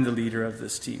 I'm the leader of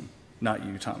this team, not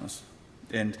you, Thomas.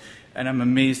 And I'm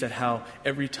amazed at how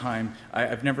every time,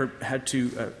 I've never had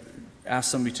to ask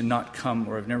somebody to not come,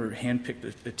 or I've never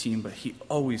handpicked a team, but he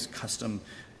always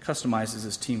customizes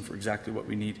his team for exactly what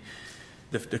we need.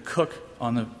 The cook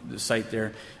on the site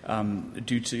there,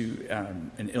 due to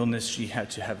an illness, she had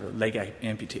to have a leg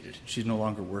amputated. She no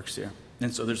longer works there.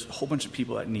 And so there's a whole bunch of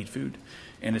people that need food.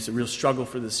 And it's a real struggle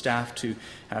for the staff to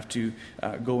have to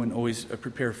go and always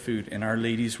prepare food. And our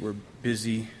ladies were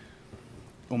busy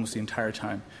almost the entire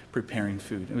time preparing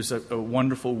food. It was a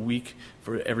wonderful week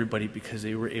for everybody because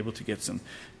they were able to get some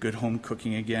good home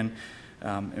cooking again.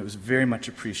 It was very much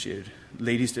appreciated.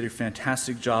 Ladies did a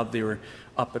fantastic job. They were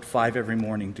up at 5 every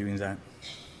morning doing that.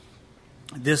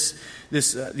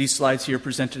 These slides here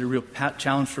presented a real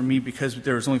challenge for me because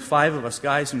there was only 5 of us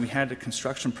guys and we had a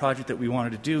construction project that we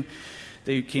wanted to do.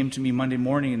 They came to me Monday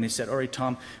morning and they said, all right,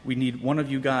 Tom, we need one of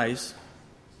you guys,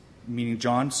 meaning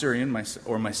John Surian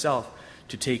or myself,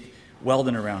 to take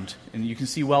Weldon around. And you can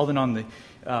see Weldon on the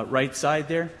right side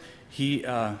there. He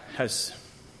is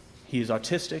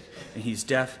autistic and he's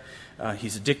deaf.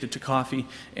 He's addicted to coffee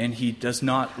and he does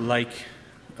not like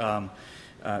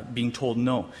being told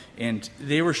no. And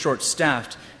they were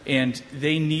short-staffed and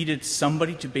they needed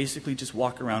somebody to basically just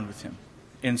walk around with him.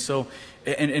 And so,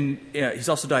 he's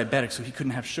also diabetic, so he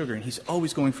couldn't have sugar. And he's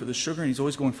always going for the sugar, and he's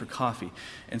always going for coffee.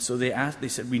 And so they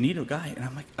said, we need a guy. And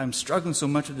I'm like, I'm struggling so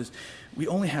much with this. We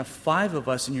only have 5 of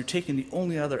us, and you're taking the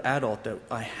only other adult that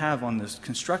I have on this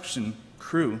construction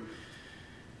crew.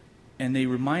 And they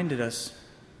reminded us,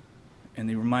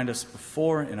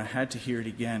 before, and I had to hear it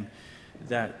again,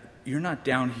 that you're not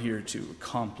down here to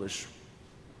accomplish,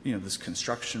 this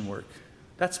construction work.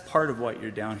 That's part of what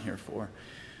you're down here for.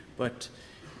 But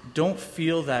don't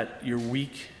feel that your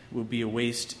week will be a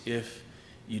waste if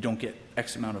you don't get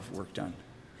X amount of work done.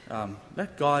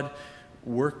 Let God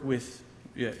work with,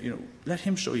 let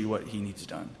Him show you what He needs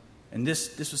done. And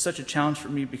this was such a challenge for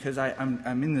me because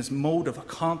I'm in this mode of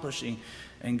accomplishing,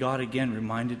 and God again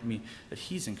reminded me that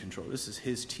He's in control. This is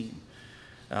His team.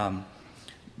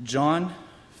 John,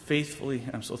 faithfully,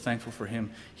 I'm so thankful for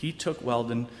him, he took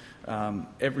Weldon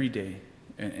every day,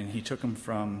 and he took him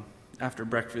from after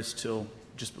breakfast till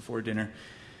just before dinner.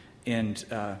 And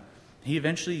he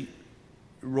eventually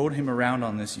rode him around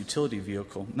on this utility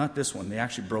vehicle. Not this one. They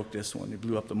actually broke this one. They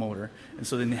blew up the motor. And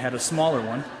so then they had a smaller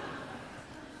one.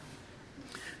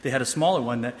 They had a smaller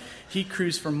one that he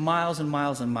cruised for miles and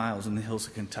miles and miles in the hills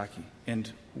of Kentucky.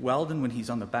 And Weldon, when he's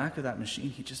on the back of that machine,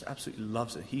 he just absolutely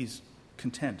loves it. He's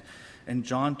content. And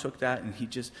John took that and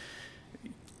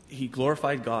he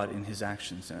glorified God in his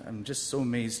actions. I'm just so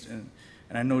amazed. And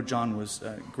I know John was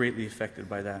greatly affected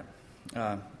by that.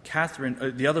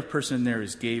 Catherine, the other person in there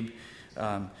is Gabe.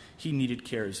 He needed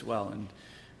care as well. And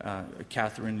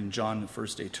Catherine and John the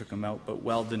first day took him out. But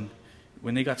Weldon,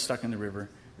 when they got stuck in the river,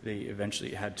 they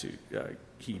eventually had to,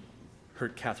 he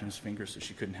hurt Catherine's finger so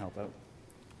she couldn't help out.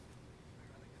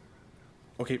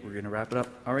 Okay, we're going to wrap it up.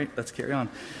 All right, let's carry on.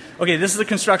 Okay, this is the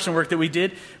construction work that we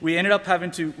did. We ended up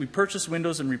we purchased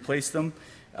windows and replaced them.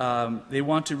 They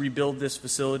want to rebuild this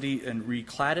facility and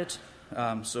reclad it.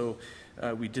 So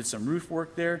we did some roof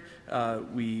work there.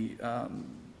 We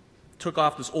took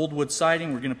off this old wood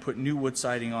siding. We're going to put new wood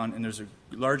siding on. And there's a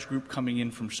large group coming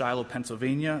in from Shiloh,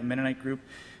 Pennsylvania, a Mennonite group.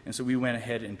 And so we went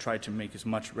ahead and tried to make as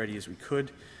much ready as we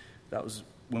could. That was,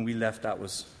 when we left, that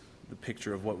was the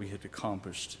picture of what we had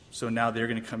accomplished. So now they're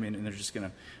going to come in and they're just going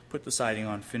to put the siding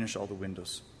on, finish all the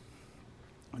windows.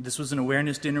 This was an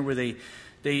awareness dinner where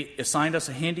they assigned us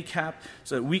a handicap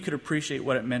so that we could appreciate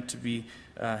what it meant to be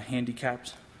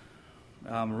handicapped.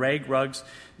 Rag rugs.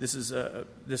 This is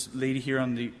this lady here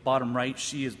on the bottom right.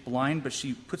 She is blind, but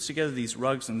she puts together these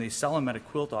rugs and they sell them at a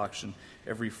quilt auction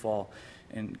every fall.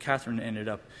 And Catherine ended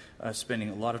up spending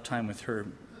a lot of time with her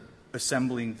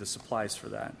assembling the supplies for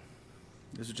that.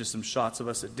 These are just some shots of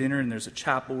us at dinner, and there's a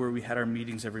chapel where we had our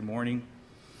meetings every morning.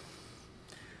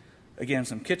 Again,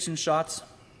 some kitchen shots.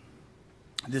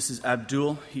 This is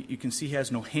Abdul. You can see he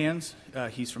has no hands.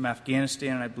 He's from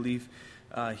Afghanistan, and I believe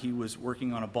he was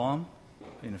working on a bomb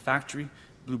in a factory.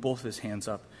 Blew both of his hands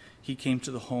up. He came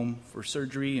to the home for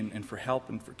surgery and for help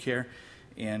and for care,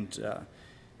 and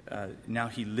now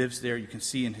he lives there. You can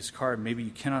see in his car, maybe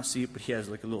you cannot see it, but he has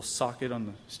like a little socket on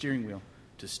the steering wheel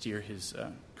to steer his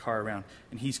car around.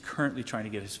 And he's currently trying to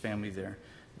get his family there.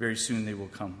 Very soon they will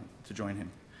come to join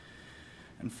him.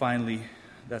 And finally,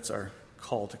 that's our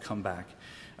call to come back.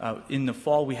 In the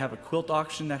fall, we have a quilt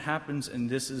auction that happens, and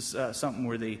this is something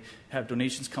where they have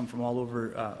donations come from all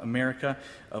over America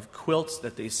of quilts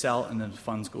that they sell, and then the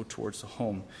funds go towards the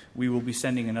home. We will be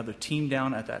sending another team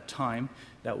down at that time.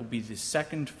 That will be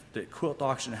the quilt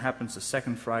auction happens the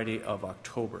second Friday of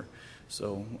October.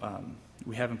 So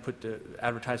we haven't put the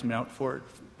advertisement out for it,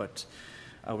 but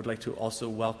I would like to also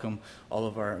welcome all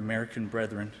of our American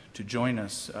brethren to join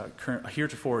us.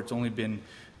 Heretofore, it's only been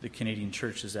the Canadian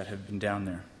churches that have been down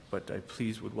there, but I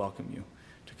please would welcome you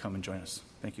to come and join us.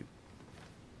 Thank you.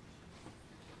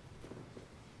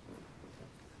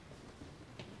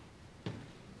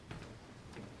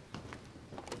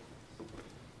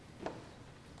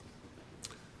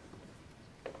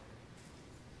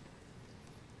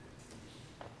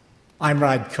 I'm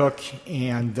Rod Cook,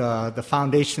 and the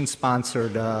foundation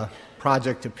sponsored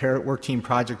work team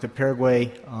project at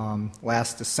Paraguay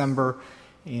last December,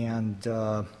 and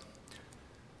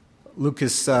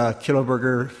Lucas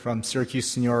Kittleberger from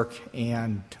Syracuse, New York,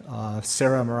 and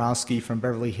Sarah Morawski from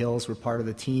Beverly Hills were part of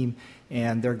the team,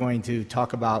 and they're going to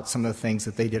talk about some of the things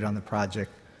that they did on the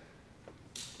project.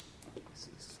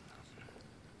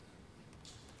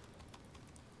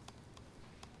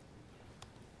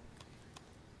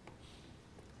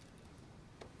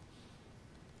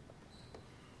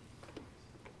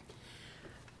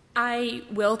 I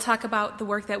will talk about the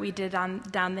work that we did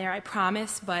down there, I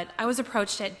promise, but I was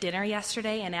approached at dinner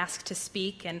yesterday and asked to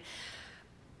speak, and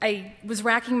I was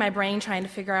racking my brain trying to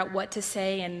figure out what to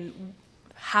say and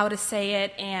how to say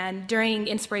it, and during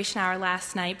Inspiration Hour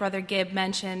last night, Brother Gibb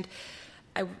mentioned,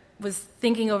 I was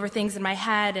thinking over things in my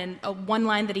head, and one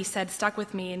line that he said stuck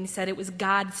with me, and he said it was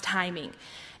God's timing.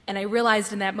 And I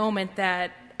realized in that moment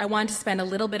that I wanted to spend a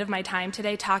little bit of my time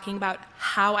today talking about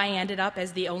how I ended up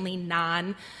as the only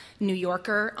non-New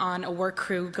Yorker on a work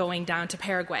crew going down to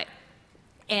Paraguay.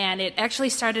 And it actually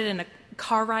started in a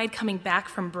car ride coming back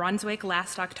from Brunswick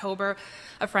last October.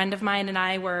 A friend of mine and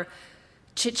I were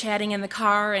chit-chatting in the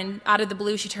car, and out of the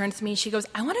blue she turns to me and she goes,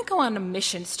 "I want to go on a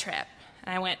missions trip."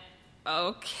 And I went,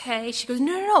 "Okay." She goes,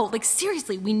 no, like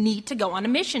seriously, we need to go on a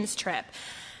missions trip.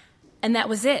 And that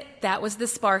was it. That was the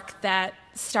spark that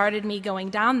started me going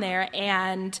down there,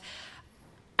 and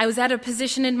I was at a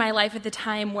position in my life at the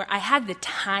time where I had the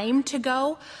time to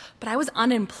go, but I was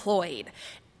unemployed,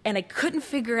 and I couldn't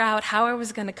figure out how I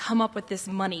was going to come up with this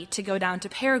money to go down to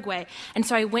Paraguay. And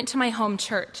so I went to my home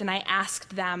church, and I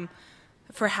asked them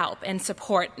for help and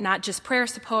support, not just prayer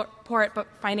support, but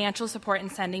financial support in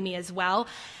sending me as well.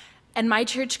 And my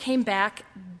church came back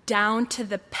down to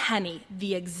the penny,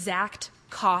 the exact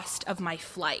cost of my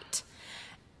flight.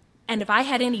 And if I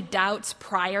had any doubts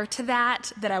prior to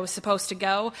that I was supposed to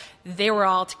go, they were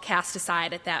all cast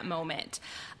aside at that moment.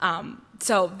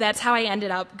 So that's how I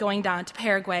ended up going down to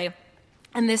Paraguay.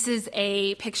 And this is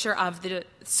a picture of the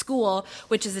school,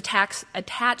 which is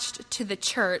attached to the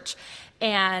church.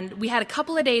 And we had a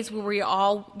couple of days where we were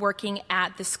all working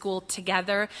at the school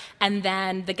together, and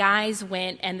then the guys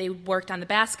went and they worked on the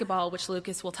basketball, which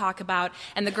Lucas will talk about,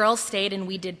 and the girls stayed and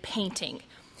we did painting.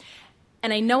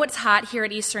 And I know it's hot here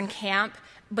at Eastern Camp,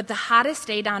 but the hottest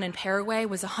day down in Paraguay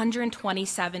was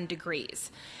 127 degrees.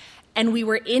 And we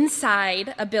were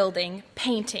inside a building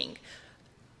painting,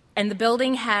 and the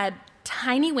building had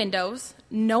tiny windows,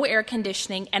 no air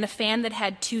conditioning, and a fan that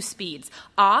had 2 speeds,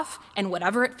 off and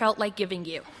whatever it felt like giving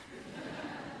you.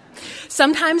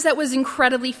 Sometimes that was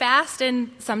incredibly fast, and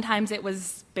sometimes it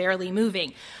was barely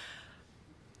moving.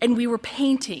 And we were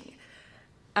painting.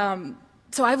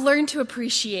 So I've learned to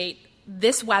appreciate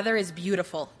this weather is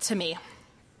beautiful to me.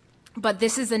 But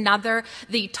this is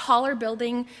the taller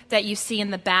building that you see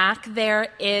in the back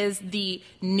there is the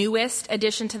newest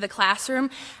addition to the classroom.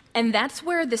 And that's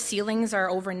where the ceilings are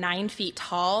over 9 feet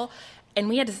tall. And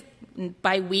we had to,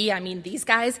 by we, I mean these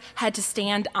guys, had to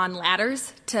stand on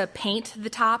ladders to paint the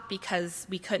top because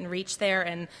we couldn't reach there.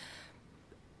 And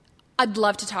I'd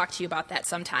love to talk to you about that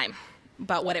sometime,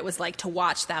 about what it was like to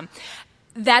watch them.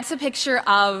 That's a picture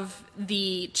of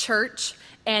the church,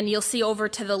 and you'll see over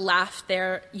to the left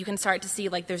there, you can start to see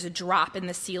like there's a drop in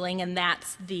the ceiling, and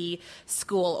that's the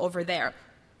school over there.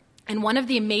 And one of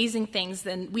the amazing things,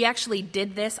 and we actually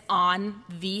did this on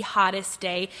the hottest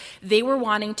day, they were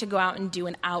wanting to go out and do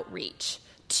an outreach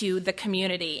to the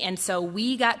community. And so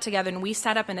we got together and we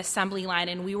set up an assembly line,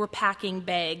 and we were packing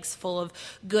bags full of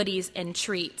goodies and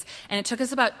treats. And it took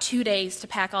us about 2 days to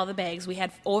pack all the bags. We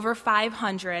had over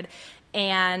 500,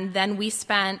 and then we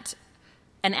spent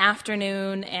an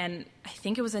afternoon and I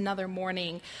think it was another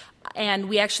morning, and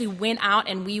we actually went out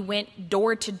and we went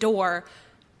door to door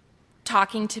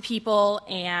talking to people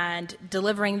and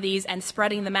delivering these and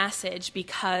spreading the message,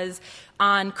 because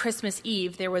on Christmas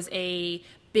Eve there was a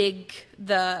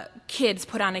the kids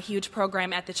put on a huge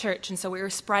program at the church, and so we were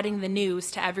spreading the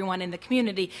news to everyone in the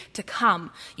community to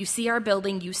come. You see our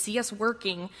building, you see us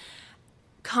working,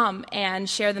 come and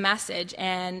share the message.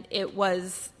 And it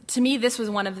was, to me, this was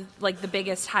one of the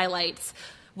biggest highlights,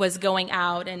 was going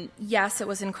out. And yes, it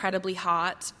was incredibly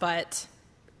hot, but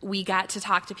we got to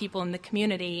talk to people in the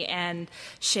community and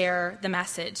share the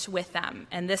message with them.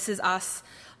 And this is us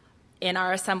in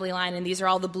our assembly line, and these are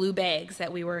all the blue bags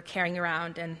that we were carrying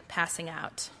around and passing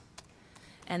out.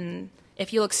 And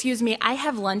if you'll excuse me, I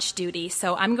have lunch duty,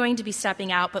 so I'm going to be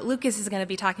stepping out, but Lucas is going to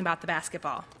be talking about the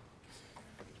basketball.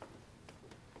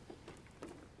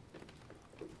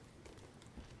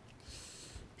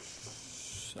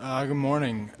 Good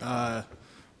morning.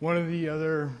 One of the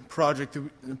other projects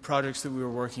that we were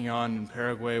working on in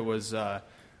Paraguay was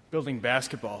building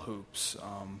basketball hoops.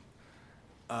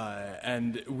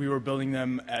 And we were building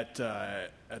them at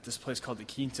this place called the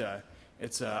Quinta.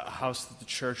 It's a house that the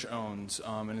church owns,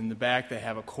 and in the back they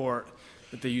have a court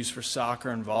that they use for soccer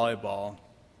and volleyball.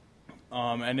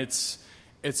 And it's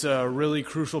a really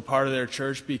crucial part of their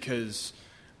church because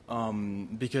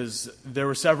there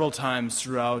were several times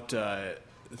throughout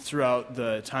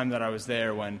the time that I was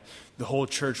there when the whole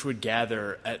church would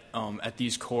gather at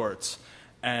these courts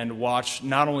and watch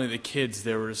not only the kids.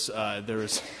 There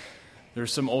were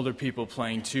some older people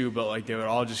playing too, but they would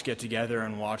all just get together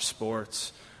and watch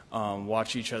sports,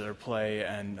 watch each other play,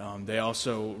 and they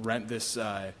also rent this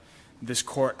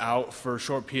court out for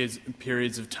short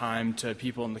periods of time to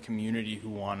people in the community who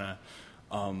wanna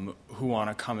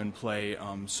come and play.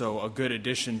 So a good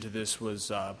addition to this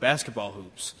was basketball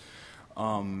hoops,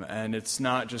 and it's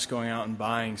not just going out and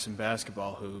buying some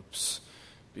basketball hoops,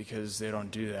 because they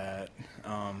don't do that.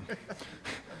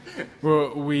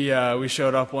 We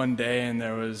showed up one day and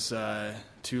there was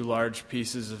 2 large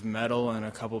pieces of metal and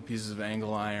a couple pieces of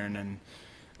angle iron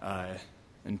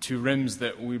and 2 rims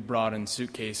that we brought in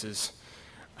suitcases.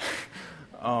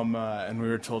 And we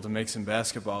were told to make some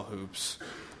basketball hoops.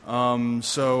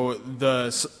 So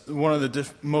one of the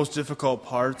most difficult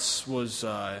parts was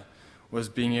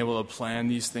being able to plan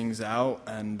these things out,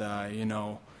 and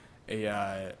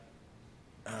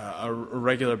a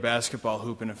regular basketball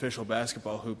hoop, an official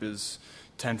basketball hoop, is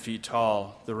 10 feet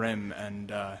tall, the rim,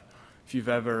 and if you've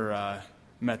ever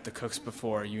met the Cooks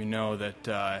before, you know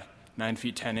that 9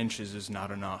 feet 10 inches is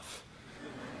not enough.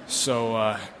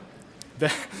 So,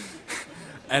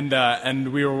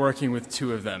 and we were working with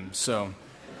 2 of them, so.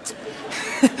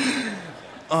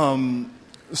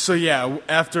 So yeah,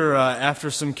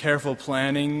 after some careful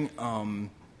planning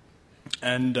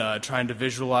and trying to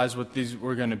visualize what these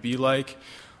were going to be like,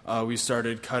 we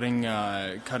started cutting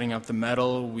up the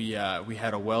metal. We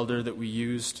had a welder that we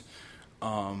used,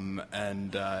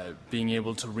 and being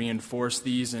able to reinforce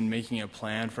these and making a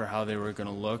plan for how they were going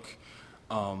to look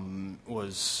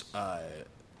was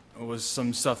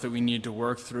some stuff that we needed to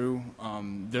work through.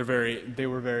 They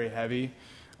were very heavy.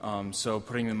 So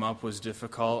putting them up was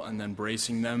difficult, and then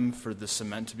bracing them for the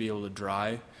cement to be able to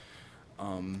dry.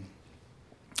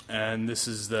 And this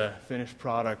is the finished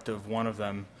product of one of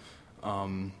them.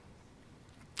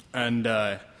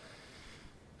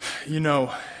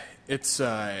 It's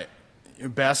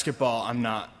basketball. I'm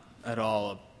not at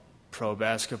all a pro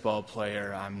basketball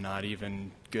player. I'm not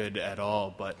even good at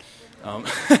all, but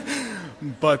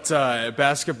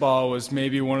basketball was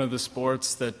maybe one of the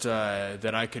sports that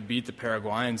I could beat the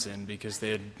Paraguayans in, because they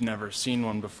had never seen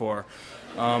one before.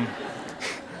 And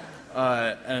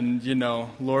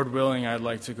Lord willing, I'd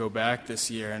like to go back this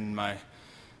year, and my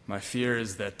fear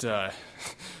is that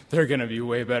they're going to be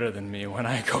way better than me when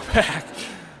I go back.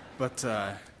 But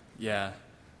yeah,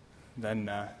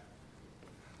 then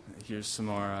here's some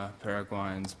more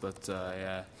Paraguayans, but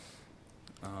yeah.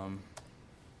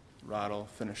 Rod will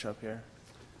finish up here.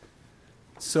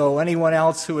 So anyone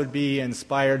else who would be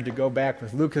inspired to go back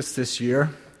with Lucas this year,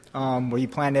 we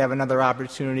plan to have another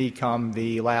opportunity come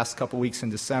the last couple weeks in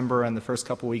December and the first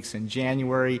couple weeks in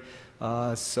January.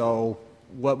 So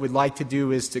what we'd like to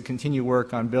do is to continue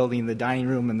work on building the dining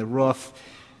room and the roof,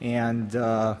 and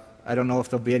I don't know if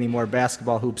there'll be any more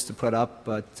basketball hoops to put up,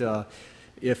 but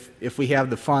if we have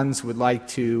the funds, we'd like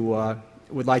to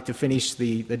finish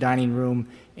the dining room,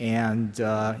 and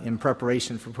in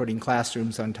preparation for putting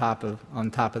classrooms on top of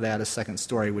that, a second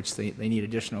story, which they need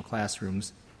additional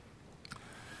classrooms.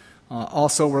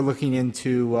 Also, we're looking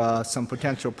into some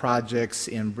potential projects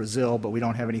in Brazil, but we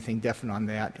don't have anything definite on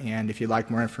that. And if you'd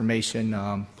like more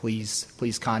information,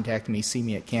 please contact me. See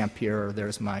me at camp here, or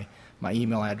there's my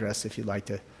email address if you'd like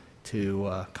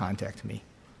to contact me.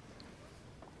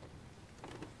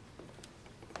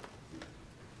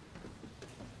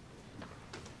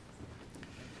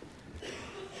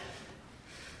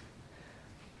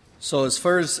 So as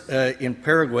far as in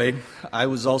Paraguay, I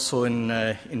was also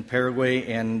in Paraguay,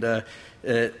 and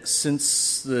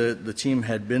since the team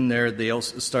had been there, they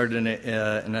also started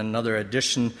in another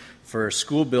addition for a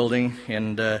school building,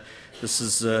 and this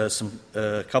is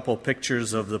a couple of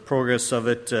pictures of the progress of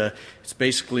it. It's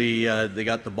basically they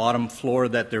got the bottom floor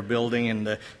that they're building,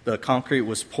 and the concrete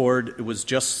was poured. It was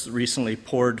just recently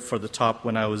poured for the top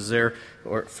when I was there,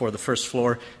 or for the first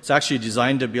floor. It's actually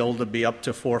designed to be able to be up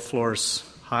to 4 floors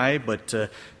high, but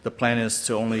the plan is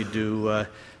to only do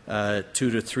 2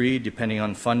 to 3, depending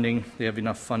on funding. They have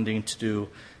enough funding to do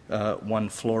 1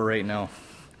 floor right now.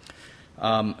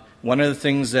 One of the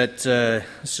things that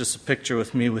it's just a picture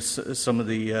with me with some of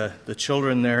the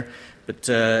children there, but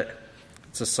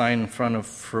it's a sign in front of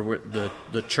for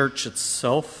the church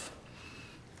itself.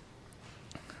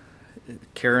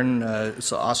 Karen,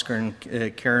 so Oscar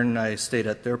and Karen, I stayed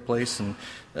at their place, and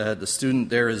the student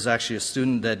there is actually a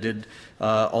student that did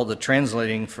all the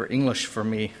translating for English for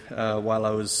me while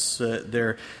I was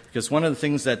there. Because one of the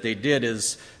things that they did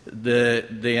is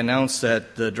they announced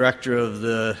that the director of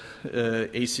the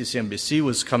ACCMBC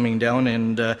was coming down,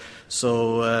 and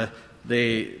so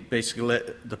they basically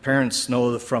let the parents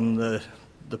know from the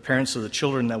parents of the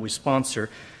children that we sponsor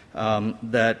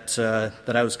that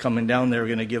I was coming down. They were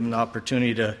going to give them the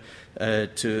opportunity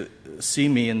to see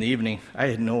me in the evening. I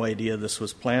had no idea this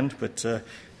was planned, but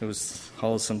it was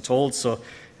all of a sudden told. So,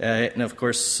 and of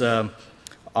course,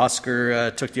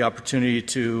 Oscar took the opportunity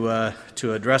to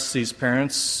address these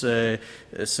parents,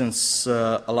 since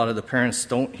a lot of the parents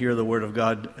don't hear the Word of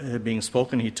God being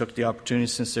spoken. He took the opportunity,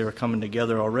 since they were coming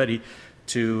together already,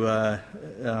 to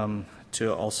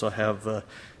also have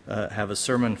a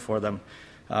sermon for them.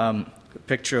 A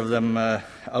picture of them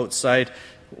outside.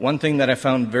 One thing that I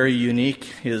found very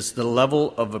unique is the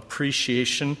level of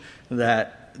appreciation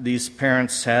that these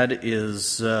parents had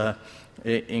is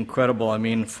incredible. I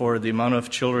mean, for the amount of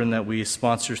children that we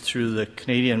sponsor through the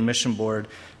Canadian Mission Board,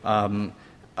 I'm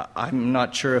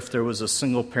not sure if there was a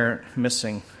single parent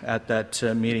missing at that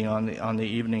meeting on the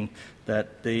evening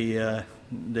that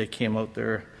they came out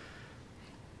there.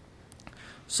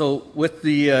 So with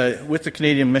the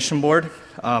Canadian Mission Board,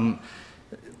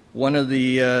 one of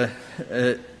the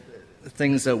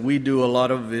things that we do a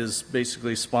lot of is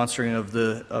basically sponsoring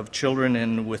of children,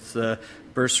 and with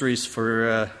bursaries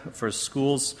for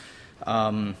schools,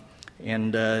 and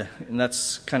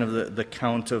that's kind of the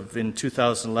count of in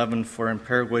 2011 in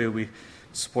Paraguay we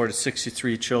supported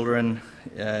 63 children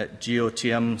at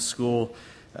GOTM school.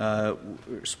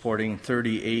 We're supporting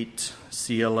 38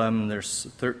 CLM. There's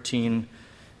 13.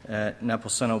 At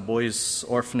Napoceno Boys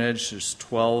Orphanage, there's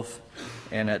 12,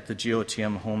 and at the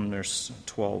GOTM home, there's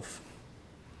 12.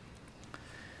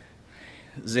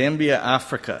 Zambia,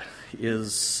 Africa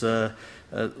is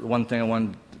one thing I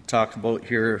want to talk about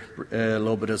here a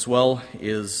little bit as well.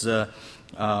 Is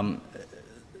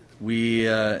we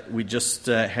just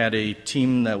had a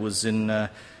team that was in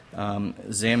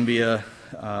Zambia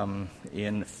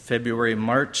in February,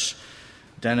 March.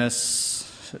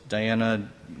 Dennis, Diana,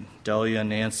 Delia,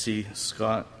 Nancy,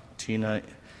 Scott, Tina,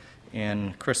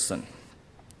 and Kristen.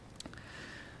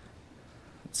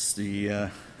 It's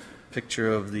the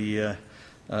picture of the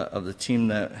team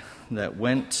that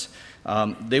went.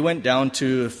 They went down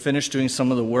to finish doing some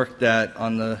of the work that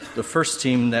on the first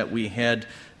team that we had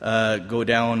go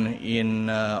down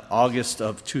in August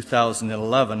of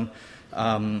 2011.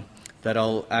 That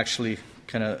I'll actually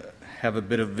kind of have a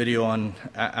bit of video on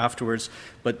afterwards,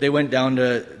 but they went down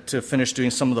to finish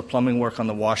doing some of the plumbing work on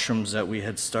the washrooms that we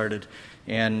had started.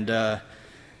 And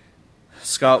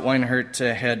Scott Weinhardt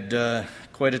had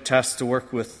quite a task to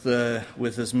work with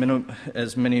as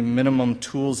many minimum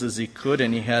tools as he could,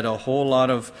 and he had a whole lot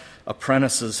of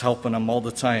apprentices helping him all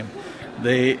the time.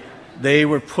 They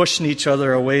were pushing each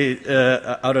other away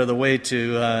out of the way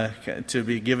to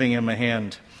be giving him a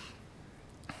hand.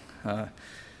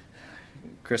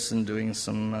 Kristen doing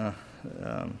some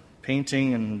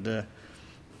painting, and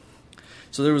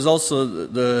so there was also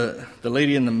the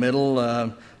lady in the middle.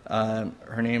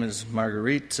 Her name is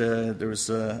Marguerite. There was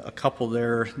a couple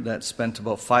there that spent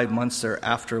about 5 months there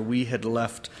after we had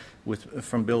left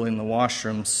from building the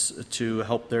washrooms to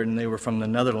help there, and they were from the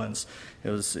Netherlands.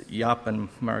 It was Jaap and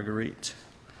Marguerite.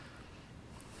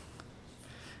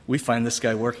 We find this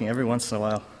guy working every once in a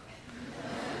while.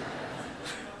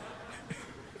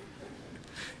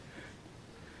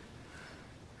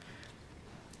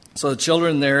 So the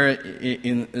children there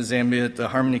in Zambia at the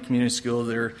Harmony Community School,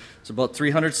 there's about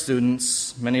 300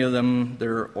 students. Many of them,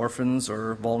 they're orphans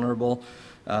or vulnerable.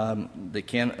 They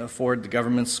can't afford the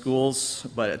government schools.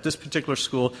 But at this particular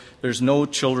school, there's no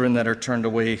children that are turned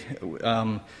away.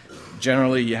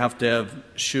 generally you have to have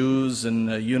shoes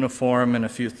and a uniform and a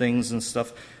few things and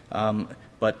stuff,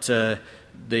 but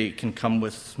they can come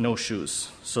with no shoes.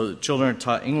 So the children are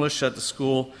taught English at the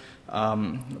school,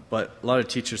 but a lot of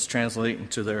teachers translate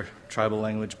into their tribal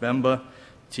language, Bemba,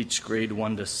 teach grade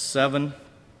 1 to 7.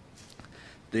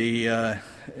 They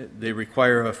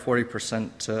require a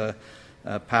 40%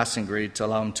 passing grade to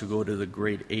allow them to go to the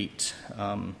grade 8.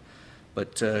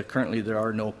 But currently there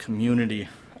are no community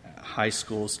high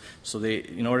schools, so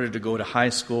in order to go to high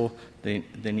school, they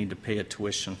need to pay a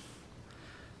tuition.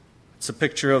 It's a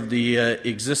picture of the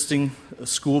existing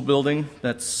school building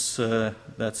that's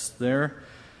there.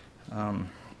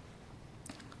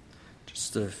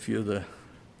 Just a few of the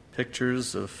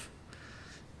pictures of.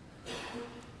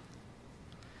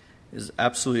 It's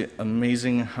absolutely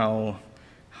amazing how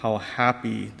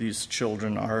happy these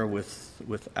children are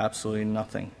with absolutely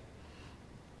nothing.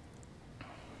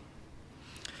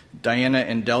 Diana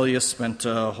and Delia spent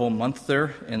a whole month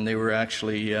there, and they were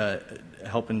actually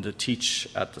helping to teach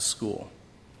at the school.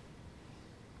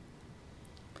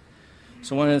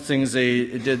 So one of the things they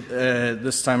did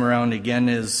this time around again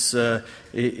is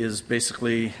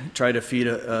basically try to feed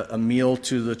a meal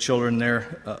to the children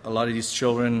there. A lot of these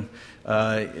children,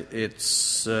 they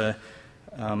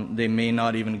may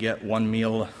not even get one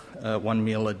meal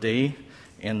a day,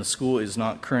 and the school is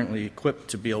not currently equipped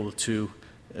to be able to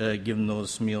give them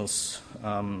those meals.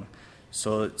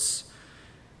 So it's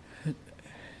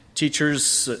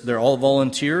teachers, they're all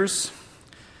volunteers.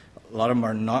 A lot of them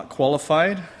are not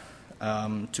qualified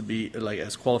to be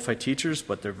as qualified teachers,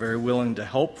 but they're very willing to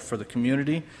help for the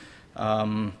community.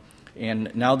 And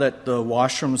now that the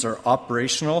washrooms are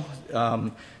operational,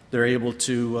 they're able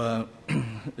to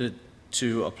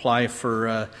apply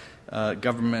for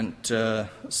government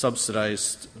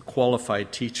subsidized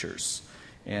qualified teachers,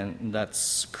 and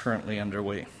that's currently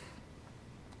underway.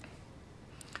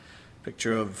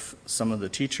 Picture of some of the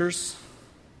teachers.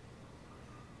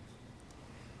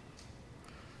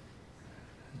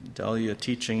 Delia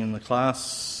teaching in the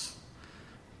class.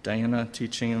 Diana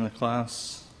teaching in the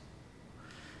class.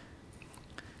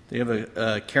 They have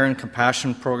a care and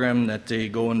compassion program that they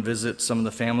go and visit some of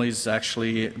the families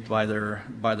actually by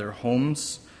their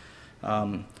homes.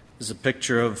 There's a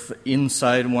picture of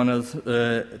inside one of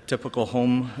the typical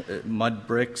home, mud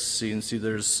bricks. You can see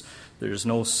there's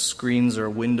no screens or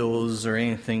windows or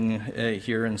anything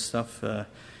here and stuff.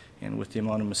 And with the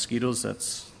amount of mosquitoes,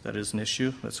 that is an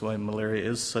issue. That's why malaria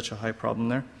is such a high problem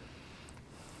there.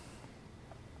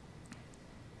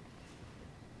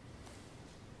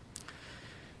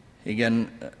 Again,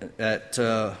 at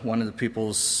one of the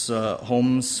people's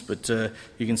homes, but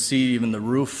you can see even the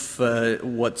roof,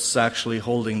 what's actually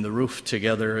holding the roof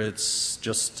together. It's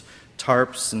just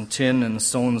tarps and tin and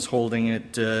stones holding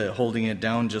it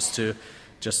down just to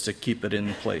keep it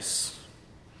in place.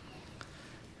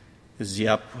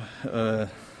 Ziap,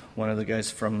 one of the guys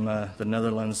from the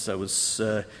Netherlands that was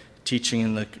teaching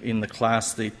in the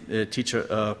class, they teach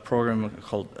a program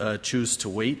called Choose to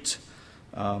Wait.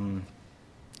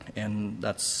 And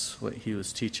that's what he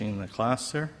was teaching in the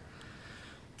class there.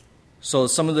 So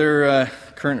some of their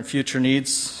current and future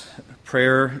needs,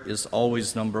 prayer is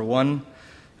always number one.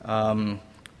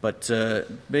 But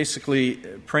basically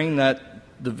praying that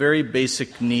the very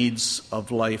basic needs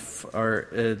of life are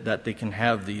that they can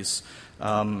have these.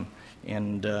 And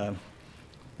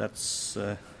that's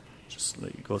just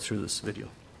let you go through this video.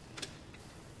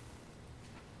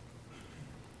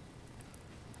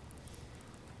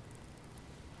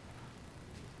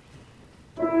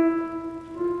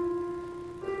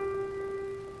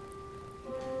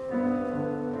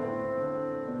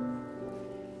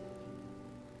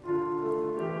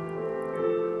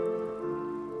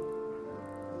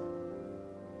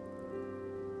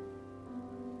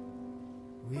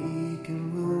 Weak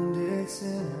and wounded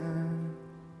sinner,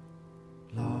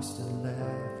 lost and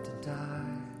left to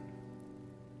die.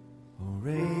 Oh,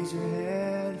 raise your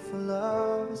head, for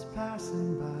love is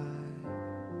passing by.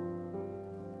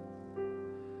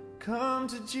 Come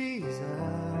to Jesus,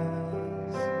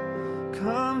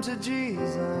 come to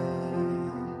Jesus,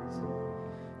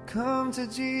 come to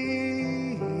Jesus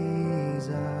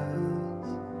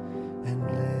and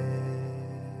live.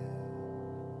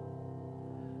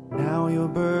 Now your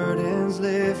burden's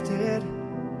lifted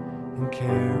and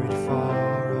carried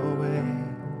far away,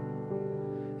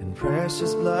 and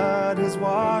precious blood has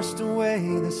washed away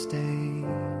the stain.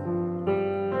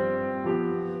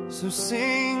 So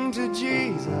sing to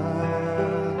Jesus,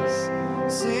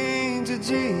 sing to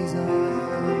Jesus,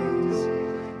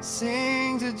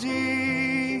 sing to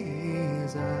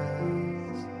Jesus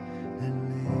and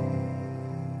live.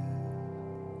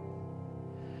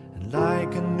 And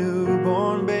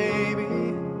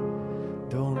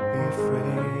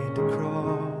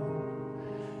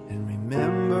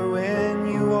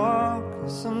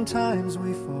sometimes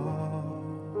we fall.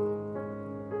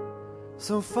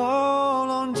 So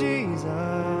fall on Jesus,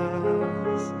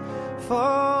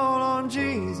 fall on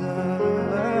Jesus,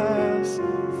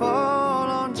 fall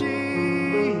on Jesus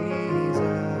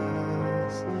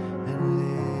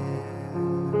and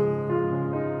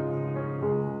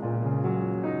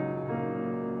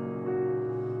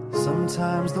live.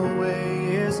 Sometimes the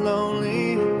way is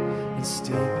lonely and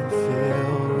steep and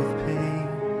filled with pain.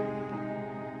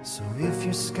 So if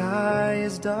your sky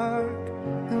is dark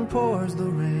and pours the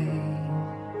rain,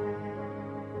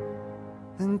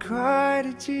 then cry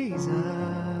to Jesus,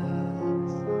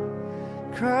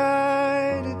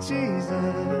 cry to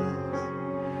Jesus,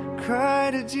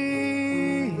 cry to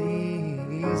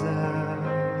Jesus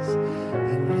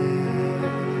and live.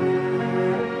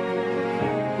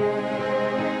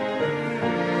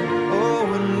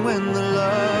 Oh, and when the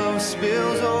love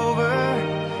spills over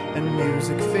and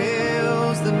music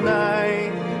fills the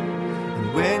night,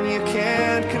 and when you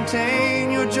can't contain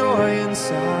your joy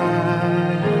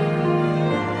inside,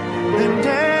 then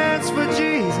dance for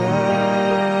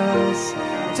Jesus,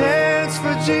 dance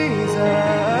for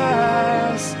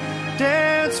Jesus,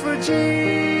 dance for Jesus,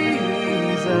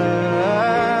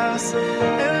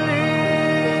 and live.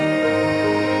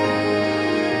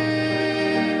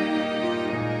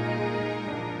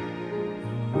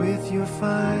 With your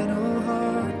final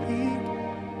heartbeat,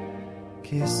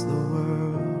 kiss the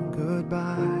world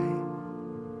goodbye.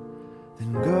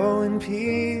 Then go in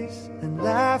peace and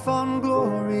laugh on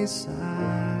glory's side,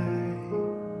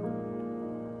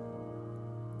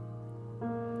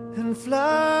 and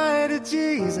fly to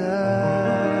Jesus,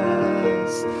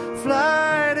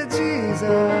 fly to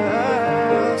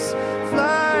Jesus,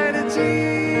 fly to Jesus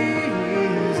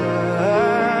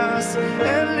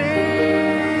and live.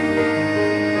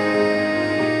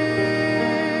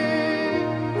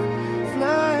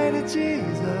 Fly to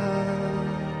Jesus,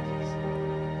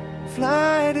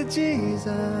 fly to Jesus,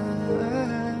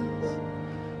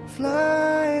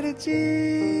 fly to Jesus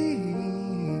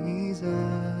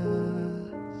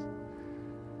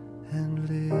and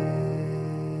live.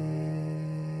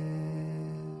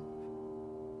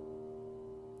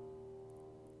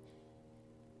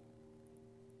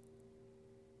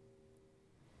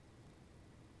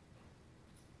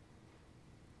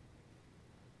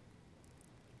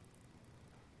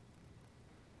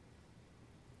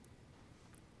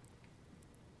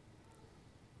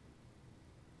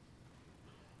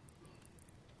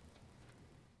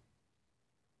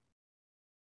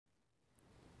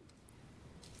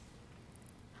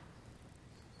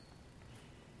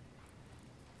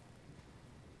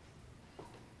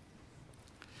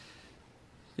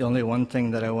 The only one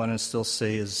thing that I want to still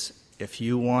say is if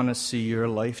you want to see your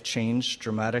life change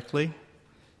dramatically,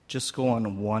 just go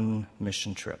on one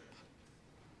mission trip.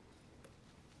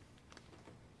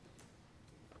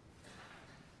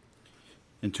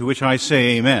 And to which I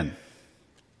say amen.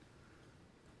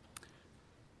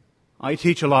 I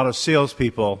teach a lot of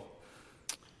salespeople,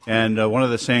 and one of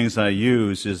the sayings I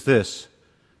use is this: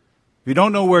 if you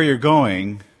don't know where you're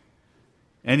going,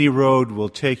 any road will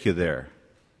take you there.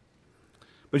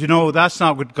 But you know, that's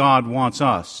not what God wants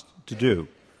us to do.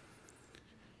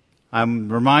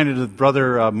 I'm reminded of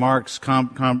Brother Mark's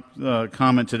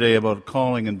comment today about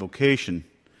calling and vocation.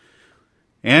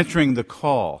 Answering the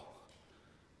call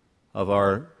of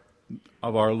our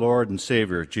Lord and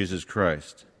Savior, Jesus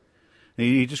Christ. And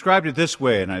he described it this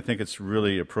way, and I think it's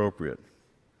really appropriate.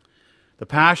 The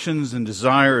passions and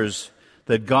desires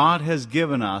that God has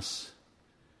given us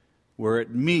where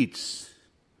it meets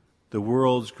the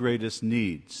world's greatest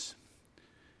needs.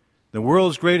 The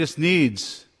world's greatest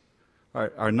needs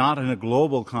are not in a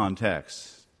global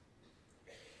context.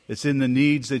 It's in the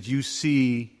needs that you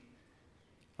see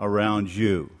around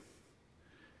you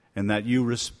and that you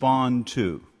respond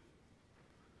to,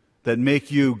 that make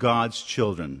you God's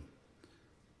children.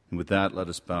 And with that, let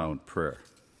us bow in prayer.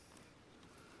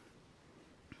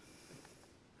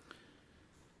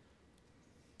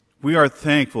 We are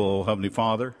thankful, O Heavenly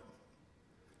Father,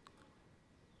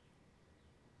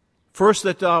 first,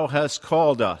 that Thou hast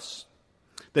called us,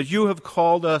 that You have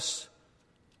called us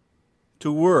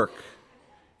to work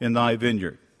in Thy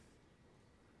vineyard,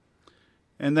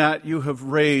 and that You have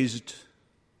raised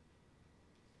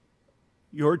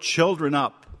Your children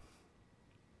up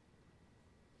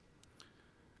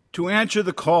to answer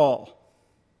the call,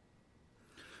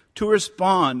 to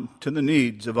respond to the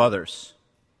needs of others,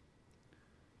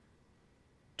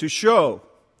 to show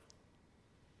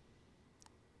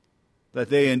that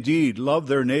they indeed love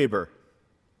their neighbor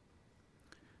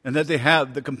and that they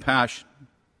have the compassion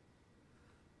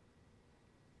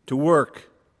to work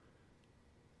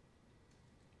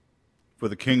for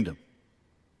the kingdom.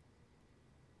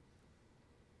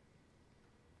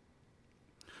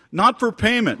 Not for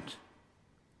payment,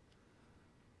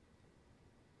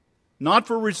 not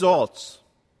for results,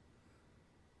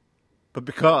 but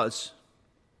because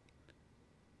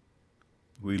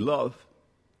we love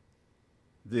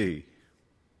thee,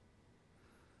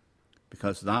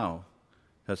 because thou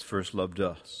hast first loved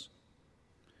us.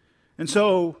 And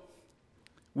so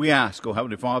we ask, O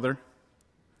Heavenly Father,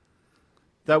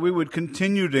 that we would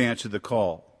continue to answer the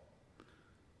call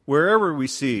wherever we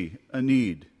see a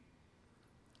need,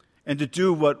 and to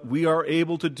do what we are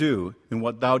able to do and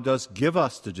what thou dost give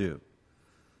us to do,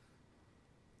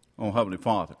 O Heavenly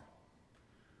Father.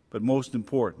 But most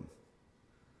important,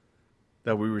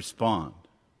 that we respond,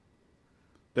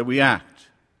 that we act,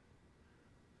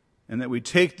 and that we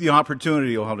take the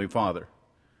opportunity, O Heavenly Father,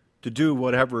 to do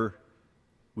whatever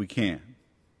we can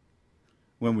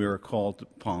when we are called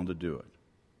upon to do it.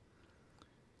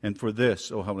 And for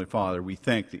this, O Heavenly Father, we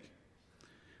thank thee.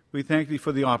 We thank thee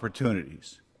for the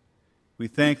opportunities. We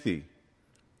thank thee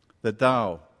that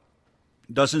thou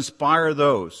dost inspire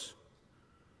those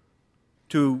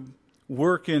to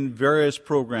work in various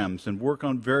programs and work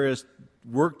on various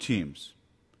work teams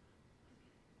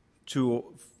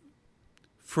to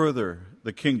further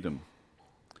the kingdom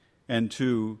and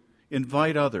to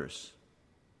invite others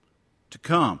to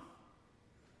come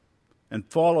and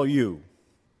follow you.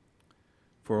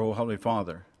 For, O Heavenly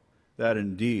Father, that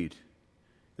indeed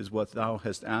is what thou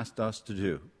hast asked us to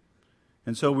do.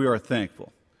 And so we are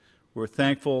thankful. We're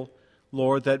thankful,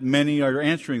 Lord, that many are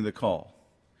answering the call.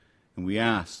 And we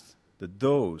ask that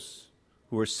those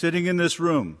who are sitting in this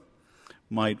room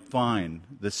might find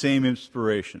the same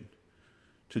inspiration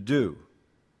to do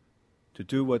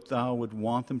what thou would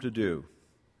want them to do,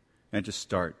 and to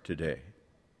start today.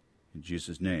 In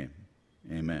Jesus' name,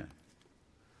 amen.